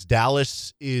against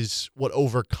Dallas is what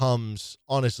overcomes,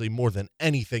 honestly, more than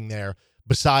anything there,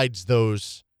 besides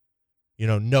those,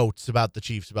 notes about the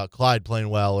Chiefs, about Clyde playing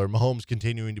well, or Mahomes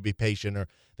continuing to be patient, or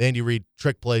the Andy Reid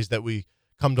trick plays that we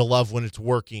come to love when it's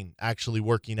actually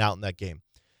working out in that game.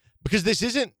 Because this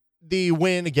isn't the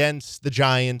win against the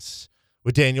Giants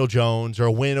with Daniel Jones or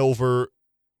a win over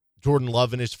Jordan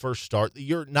Love in his first start.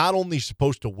 You're not only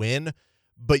supposed to win,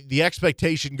 but the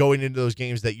expectation going into those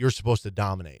games that you're supposed to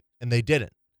dominate, and they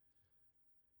didn't.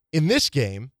 In this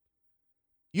game,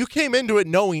 you came into it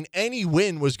knowing any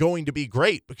win was going to be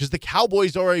great because the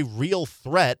Cowboys are a real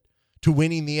threat to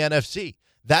winning the NFC.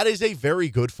 That is a very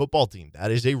good football team.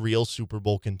 That is a real Super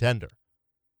Bowl contender.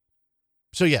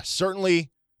 So, yes,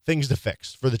 certainly things to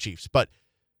fix for the Chiefs. But,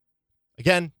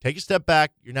 again, take a step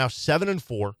back. You're now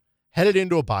 7-4, headed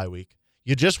into a bye week.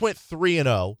 You just went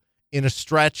 3-0 in a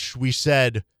stretch we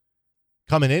said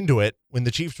coming into it when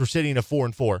the Chiefs were sitting at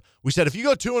 4-4. We said if you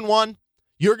go 2-1,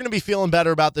 you're going to be feeling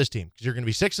better about this team because you're going to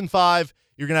be 6-5.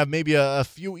 You're going to have maybe a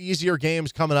few easier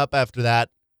games coming up after that.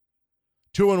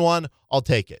 2-1, I'll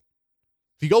take it.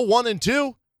 If you go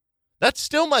 1-2, that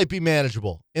still might be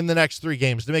manageable in the next 3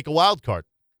 games to make a wild card.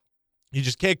 You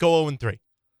just can't go 0-3.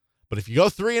 But if you go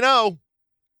 3-0,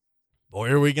 boy,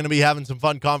 are we going to be having some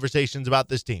fun conversations about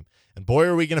this team. And boy,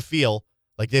 are we going to feel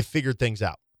like they've figured things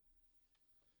out.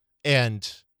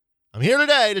 And I'm here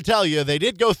today to tell you they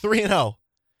did go 3-0.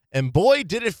 And boy,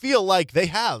 did it feel like they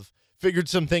have figured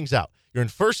some things out. You're in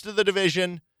first of the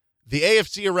division. The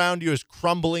AFC around you is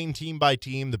crumbling team by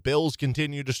team. The Bills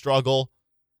continue to struggle.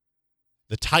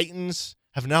 The Titans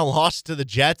have now lost to the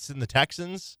Jets and the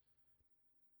Texans.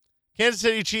 Kansas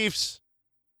City Chiefs.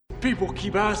 People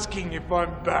keep asking if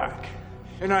I'm back,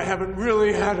 and I haven't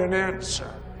really had an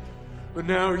answer. But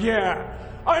now, yeah,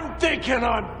 I'm thinking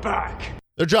I'm back.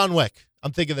 They're John Wick.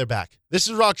 I'm thinking they're back. This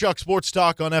is Rock Chalk Sports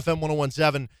Talk on FM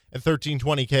 101.7 and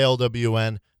 1320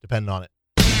 KLWN. Depend on it.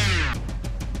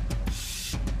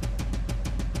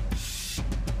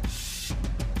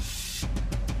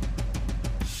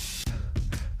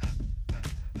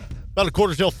 About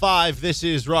 4:45. This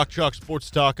is Rock Chalk Sports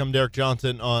Talk. I'm Derek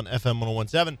Johnson on FM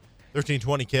 101.7,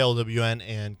 1320 KLWN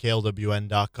and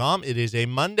KLWN.com. It is a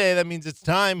Monday. That means it's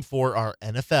time for our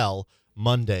NFL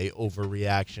Monday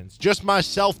Overreactions. Just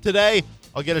myself today.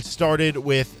 I'll get it started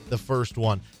with the first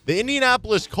one. The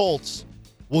Indianapolis Colts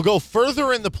will go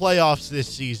further in the playoffs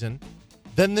this season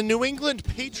than the New England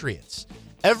Patriots.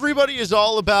 Everybody is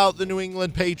all about the New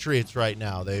England Patriots right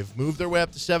now. They've moved their way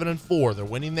up to 7-4. They're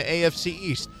winning the AFC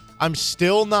East. I'm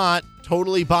still not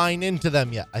totally buying into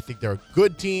them yet. I think they're a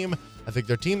good team. I think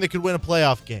they're a team that could win a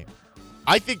playoff game.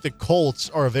 I think the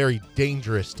Colts are a very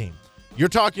dangerous team. You're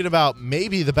talking about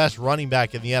maybe the best running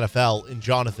back in the NFL in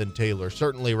Jonathan Taylor,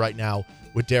 certainly right now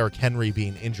with Derrick Henry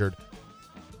being injured.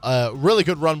 Really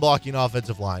good run-blocking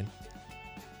offensive line.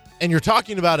 And you're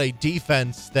talking about a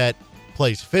defense that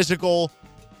plays physical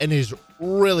and is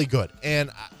really good.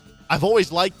 And I've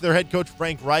always liked their head coach,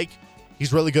 Frank Reich.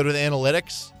 He's really good with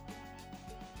analytics.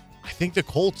 I think the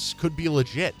Colts could be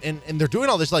legit. And they're doing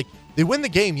all this. Like, they win the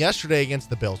game yesterday against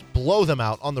the Bills, blow them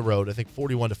out on the road, I think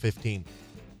 41-15.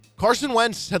 Carson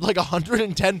Wentz had like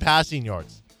 110 passing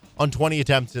yards on 20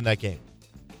 attempts in that game.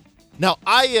 Now,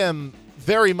 I am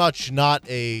very much not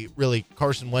a really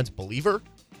Carson Wentz believer,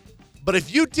 but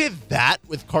if you did that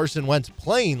with Carson Wentz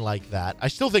playing like that, I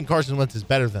still think Carson Wentz is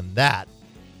better than that.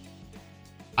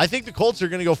 I think the Colts are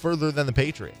going to go further than the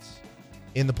Patriots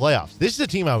in the playoffs. This is a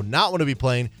team I would not want to be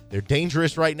playing. They're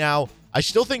dangerous right now. I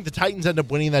still think the Titans end up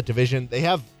winning that division. They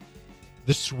have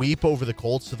the sweep over the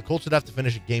Colts, so the Colts would have to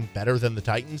finish a game better than the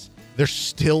Titans. They're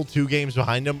still 2 games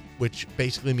behind them, which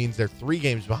basically means they're 3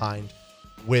 games behind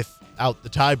without the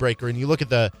tiebreaker. And you look at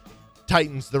the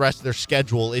Titans, the rest of their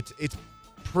schedule, it's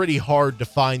pretty hard to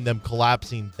find them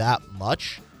collapsing that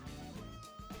much.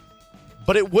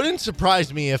 But it wouldn't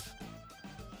surprise me if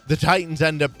the Titans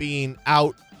end up being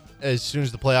out as soon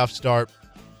as the playoffs start.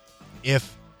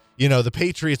 If, the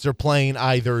Patriots are playing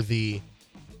either the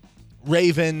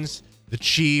Ravens, the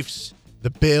Chiefs, the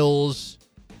Bills,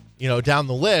 down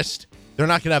the list, they're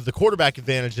not going to have the quarterback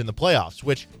advantage in the playoffs,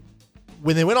 which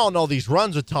when they went on all these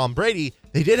runs with Tom Brady,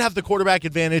 they did have the quarterback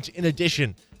advantage in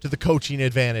addition to the coaching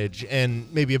advantage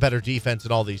and maybe a better defense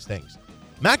and all these things.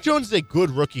 Mac Jones is a good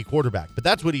rookie quarterback, but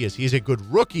that's what he is. He's a good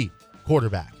rookie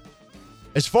quarterback.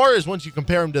 As far as once you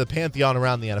compare him to the pantheon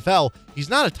around the NFL, he's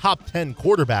not a top 10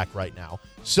 quarterback right now.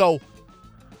 So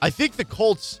I think the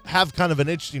Colts have kind of an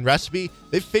interesting recipe.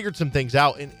 They've figured some things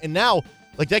out. And now,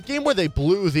 like that game where they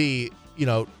blew the,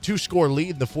 2-score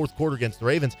lead in the fourth quarter against the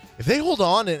Ravens. If they hold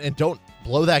on and don't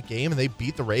blow that game and they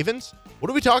beat the Ravens, what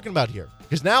are we talking about here?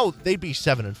 Because now they'd be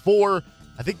 7-4.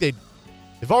 I think they've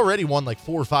already won like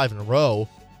 4 or 5 in a row.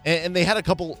 And they had a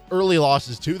couple early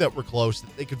losses, too, that were close.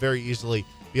 They could very easily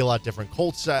be a lot different.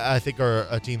 Colts, I think, are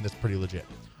a team that's pretty legit.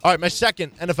 All right, my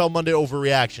second NFL Monday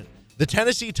overreaction. The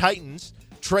Tennessee Titans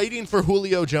trading for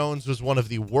Julio Jones was one of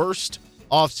the worst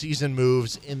offseason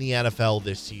moves in the NFL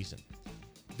this season.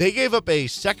 They gave up a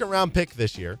second-round pick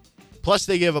this year, plus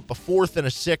they gave up a 4th and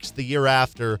a 6th the year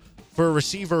after for a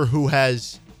receiver who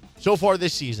has, so far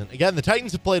this season, again, the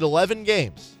Titans have played 11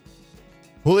 games.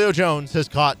 Julio Jones has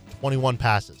caught 21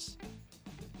 passes.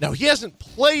 Now, he hasn't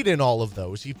played in all of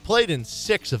those. He played in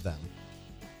 6 of them.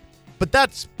 But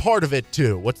that's part of it,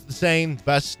 too. What's the saying?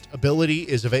 Best ability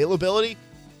is availability.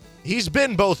 He's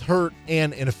been both hurt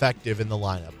and ineffective in the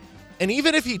lineup. And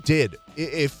even if you did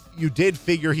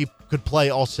figure he could play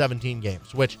all 17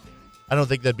 games, which I don't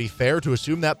think that'd be fair to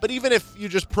assume that, but even if you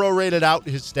just prorated out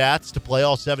his stats to play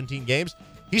all 17 games,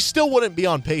 he still wouldn't be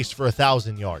on pace for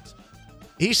 1,000 yards.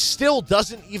 He still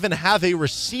doesn't even have a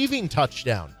receiving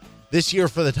touchdown this year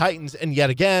for the Titans. And yet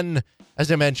again,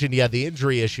 as I mentioned, he had the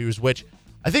injury issues, which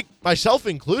I think myself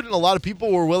included, and a lot of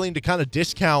people were willing to kind of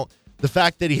discount the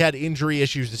fact that he had injury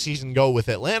issues the season ago with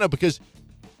Atlanta because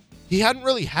he hadn't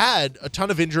really had a ton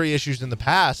of injury issues in the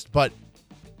past, but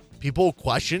people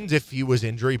questioned if he was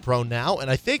injury prone now.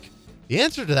 And I think the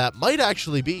answer to that might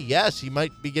actually be yes, he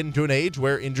might be getting to an age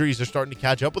where injuries are starting to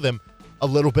catch up with him a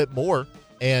little bit more.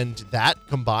 And that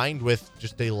combined with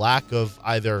just a lack of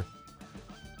either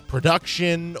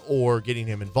production or getting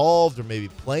him involved or maybe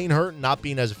playing hurt and not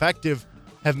being as effective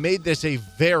have made this a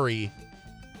very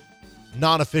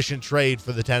non-efficient trade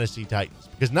for the Tennessee Titans.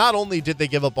 Because not only did they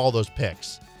give up all those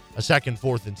picks, a 2nd,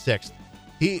 4th, and 6th,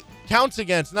 he counts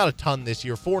against, not a ton this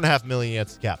year, $4.5 million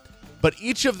against the cap. But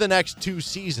each of the next 2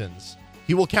 seasons,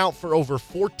 he will count for over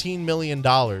 $14 million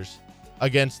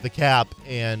against the cap,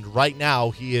 and right now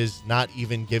he is not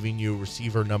even giving you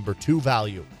receiver number 2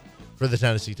 value for the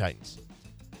Tennessee Titans.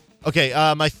 Okay,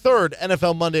 my third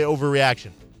NFL Monday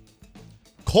overreaction.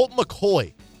 Colt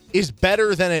McCoy is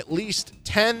better than at least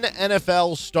 10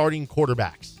 NFL starting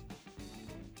quarterbacks.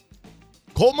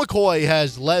 Colt McCoy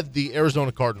has led the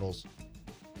Arizona Cardinals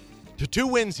to 2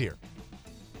 wins here.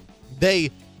 They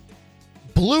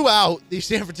blew out the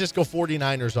San Francisco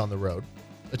 49ers on the road,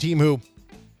 a team who,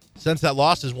 since that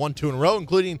loss, has won 2 in a row,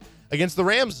 including against the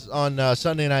Rams on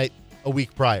Sunday night a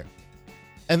week prior.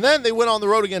 And then they went on the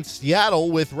road against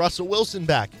Seattle with Russell Wilson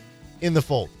back in the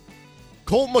fold.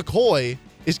 Colt McCoy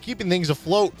is keeping things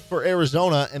afloat for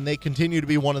Arizona, and they continue to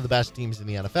be one of the best teams in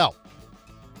the NFL.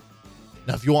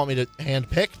 Now, if you want me to hand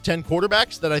pick 10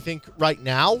 quarterbacks that I think right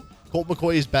now Colt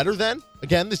McCoy is better than,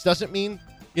 again, this doesn't mean,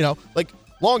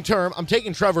 long term, I'm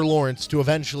taking Trevor Lawrence to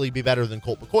eventually be better than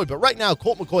Colt McCoy. But right now,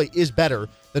 Colt McCoy is better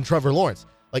than Trevor Lawrence.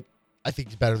 I think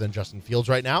he's better than Justin Fields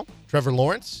right now. Trevor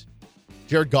Lawrence,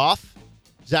 Jared Goff,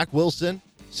 Zach Wilson,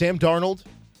 Sam Darnold,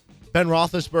 Ben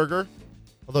Roethlisberger,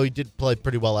 although he did play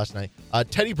pretty well last night.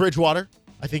 Teddy Bridgewater,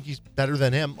 I think he's better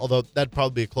than him, although that'd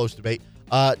probably be a close debate.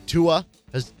 Tua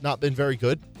has not been very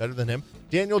good, better than him.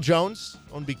 Daniel Jones,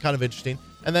 that would be kind of interesting.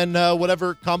 And then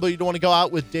whatever combo you don't want to go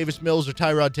out with, Davis Mills or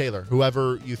Tyrod Taylor,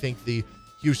 whoever you think the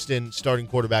Houston starting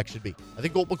quarterback should be. I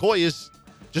think Colt McCoy is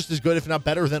just as good, if not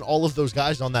better, than all of those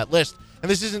guys on that list.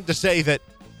 And this isn't to say that,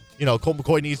 Colt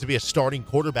McCoy needs to be a starting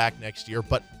quarterback next year,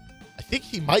 but I think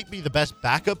he might be the best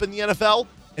backup in the NFL.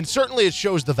 And certainly it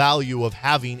shows the value of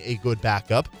having a good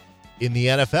backup in the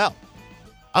NFL.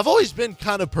 I've always been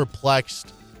kind of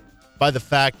perplexed by the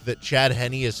fact that Chad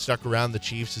Henne has stuck around the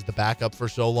Chiefs as the backup for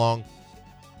so long.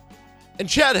 And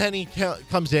Chad Henne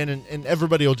comes in, and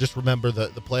everybody will just remember the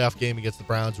playoff game against the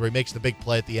Browns where he makes the big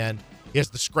play at the end. He has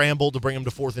the scramble to bring him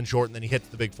to 4th and short, and then he hits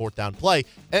the big 4th down play.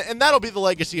 And that'll be the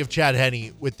legacy of Chad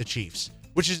Henne with the Chiefs,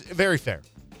 which is very fair.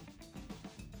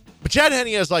 But Chad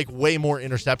Henne has way more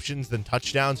interceptions than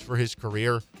touchdowns for his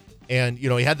career. And, he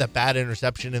had that bad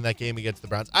interception in that game against the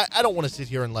Browns. I don't want to sit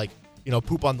here and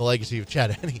poop on the legacy of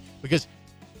Chad Henne because,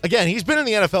 again, he's been in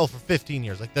the NFL for 15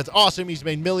 years. That's awesome. He's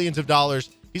made millions of dollars.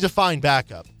 He's a fine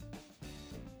backup.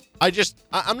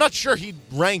 I'm not sure he'd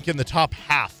rank in the top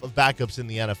half of backups in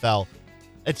the NFL.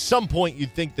 At some point,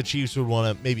 you'd think the Chiefs would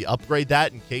want to maybe upgrade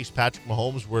that in case Patrick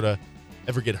Mahomes were to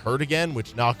ever get hurt again,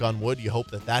 which, knock on wood, you hope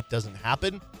that doesn't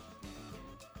happen.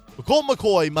 But Colt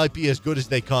McCoy might be as good as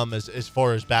they come as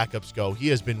far as backups go. He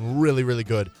has been really, really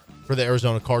good for the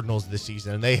Arizona Cardinals this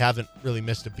season, and they haven't really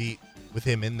missed a beat with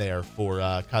him in there for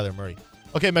Kyler Murray.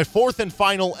 Okay, my 4th and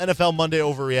final NFL Monday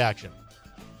overreaction.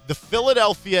 The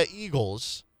Philadelphia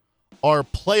Eagles are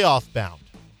playoff bound.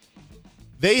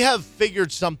 they have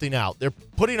figured something out. They're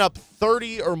putting up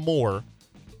 30 or more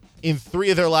in 3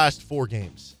 of their last 4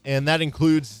 games, and that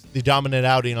includes the dominant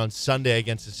outing on Sunday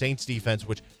against the Saints defense,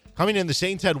 which coming in, the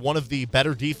Saints had one of the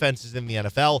better defenses in the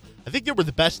NFL. I think they were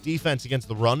the best defense against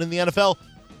the run in the NFL.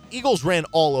 Eagles ran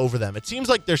all over them. It seems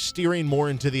like they're steering more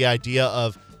into the idea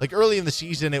of, like early in the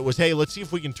season, it was, hey, let's see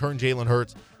if we can turn Jalen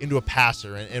Hurts into a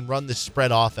passer and run this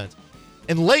spread offense.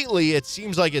 And lately, it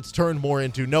seems like it's turned more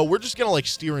into, no, we're just going to like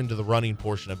steer into the running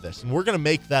portion of this, and we're going to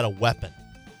make that a weapon.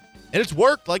 And it's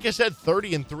worked. Like I said,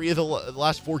 30 in 3 of the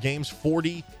last 4 games,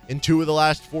 40 in 2 of the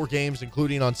last 4 games,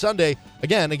 including on Sunday,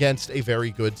 again, against a very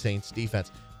good Saints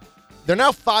defense. They're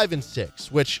now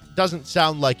 5-6, which doesn't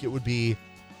sound like it would be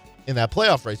in that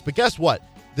playoff race. But guess what?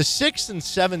 The 6 and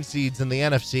 7 seeds in the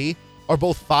NFC are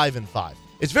both 5-5.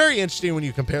 It's very interesting when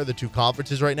you compare the two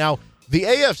conferences right now. The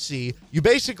AFC, you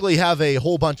basically have a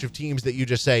whole bunch of teams that you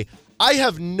just say, I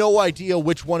have no idea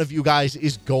which one of you guys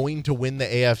is going to win the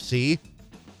AFC.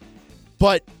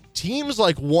 But teams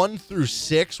like 1 through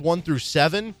 6, 1 through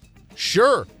 7,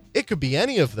 sure, it could be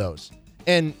any of those.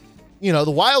 And, you know,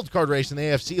 the wild card race in the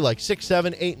AFC, like 6,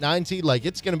 7, 8, 9 seed, like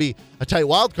it's going to be a tight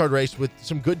wild card race with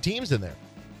some good teams in there.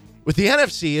 With the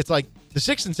NFC, it's like the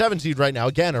 6 and 7 seed right now,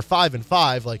 again, are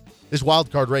 5-5. Like this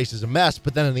wild card race is a mess.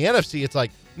 But then in the NFC, it's like,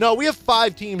 no, we have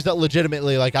 5 teams that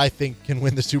legitimately, like I think, can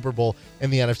win the Super Bowl in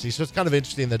the NFC. So it's kind of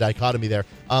interesting, the dichotomy there.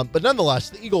 But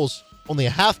nonetheless, the Eagles only a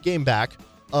half game back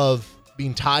of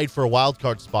being tied for a wild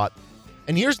card spot.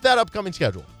 And here's that upcoming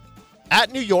schedule.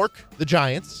 At New York, the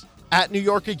Giants. At New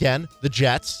York again, the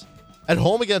Jets. At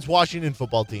home against Washington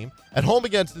football team. At home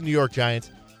against the New York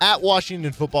Giants. At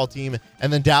Washington football team.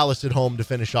 And then Dallas at home to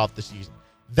finish off the season.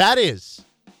 That is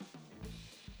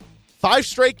 5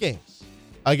 straight games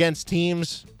against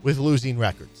teams with losing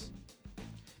records.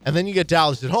 And then you get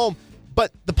Dallas at home.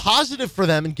 But the positive for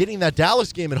them in getting that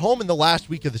Dallas game at home in the last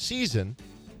week of the season,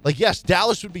 like, yes,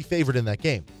 Dallas would be favored in that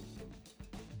game.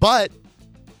 But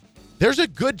there's a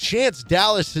good chance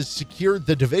Dallas has secured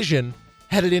the division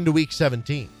headed into week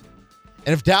 17.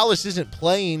 And if Dallas isn't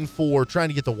playing for trying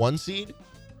to get the 1 seed,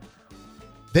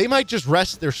 they might just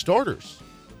rest their starters.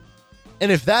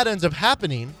 And if that ends up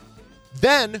happening,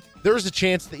 then there's a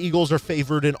chance the Eagles are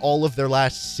favored in all of their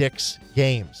last 6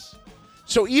 games.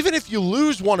 So even if you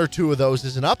lose 1 or 2 of those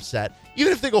as an upset,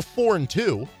 even if they go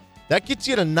 4-2, that gets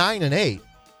you to 9-8.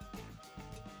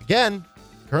 Again,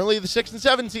 currently the 6 and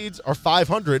 7 seeds are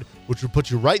 500, which would put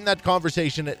you right in that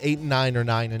conversation at 8-9 or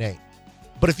 9-8.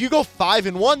 But if you go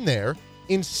 5-1 there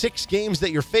in 6 games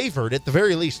that you're favored, at the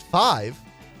very least 5,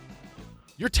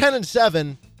 you're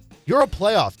 10-7. You're a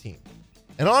playoff team.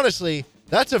 And honestly,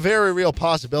 that's a very real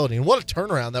possibility. And what a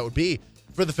turnaround that would be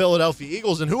for the Philadelphia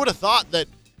Eagles. And who would have thought that,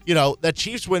 you know, that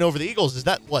Chiefs win over the Eagles, is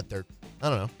that what, their, I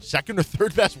don't know, second or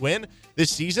third best win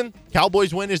this season?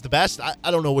 Cowboys win is the best.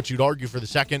 I don't know what you'd argue for the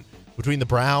second between the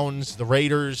Browns, the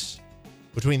Raiders,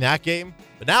 between that game.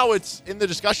 But now it's in the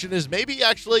discussion is maybe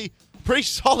actually a pretty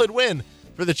solid win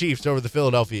for the Chiefs over the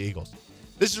Philadelphia Eagles.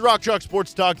 This is Rock Chalk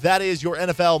Sports Talk. That is your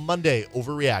NFL Monday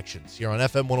Overreactions here on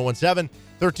FM 1017,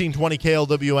 1320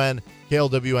 KLWN,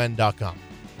 KLWN.com.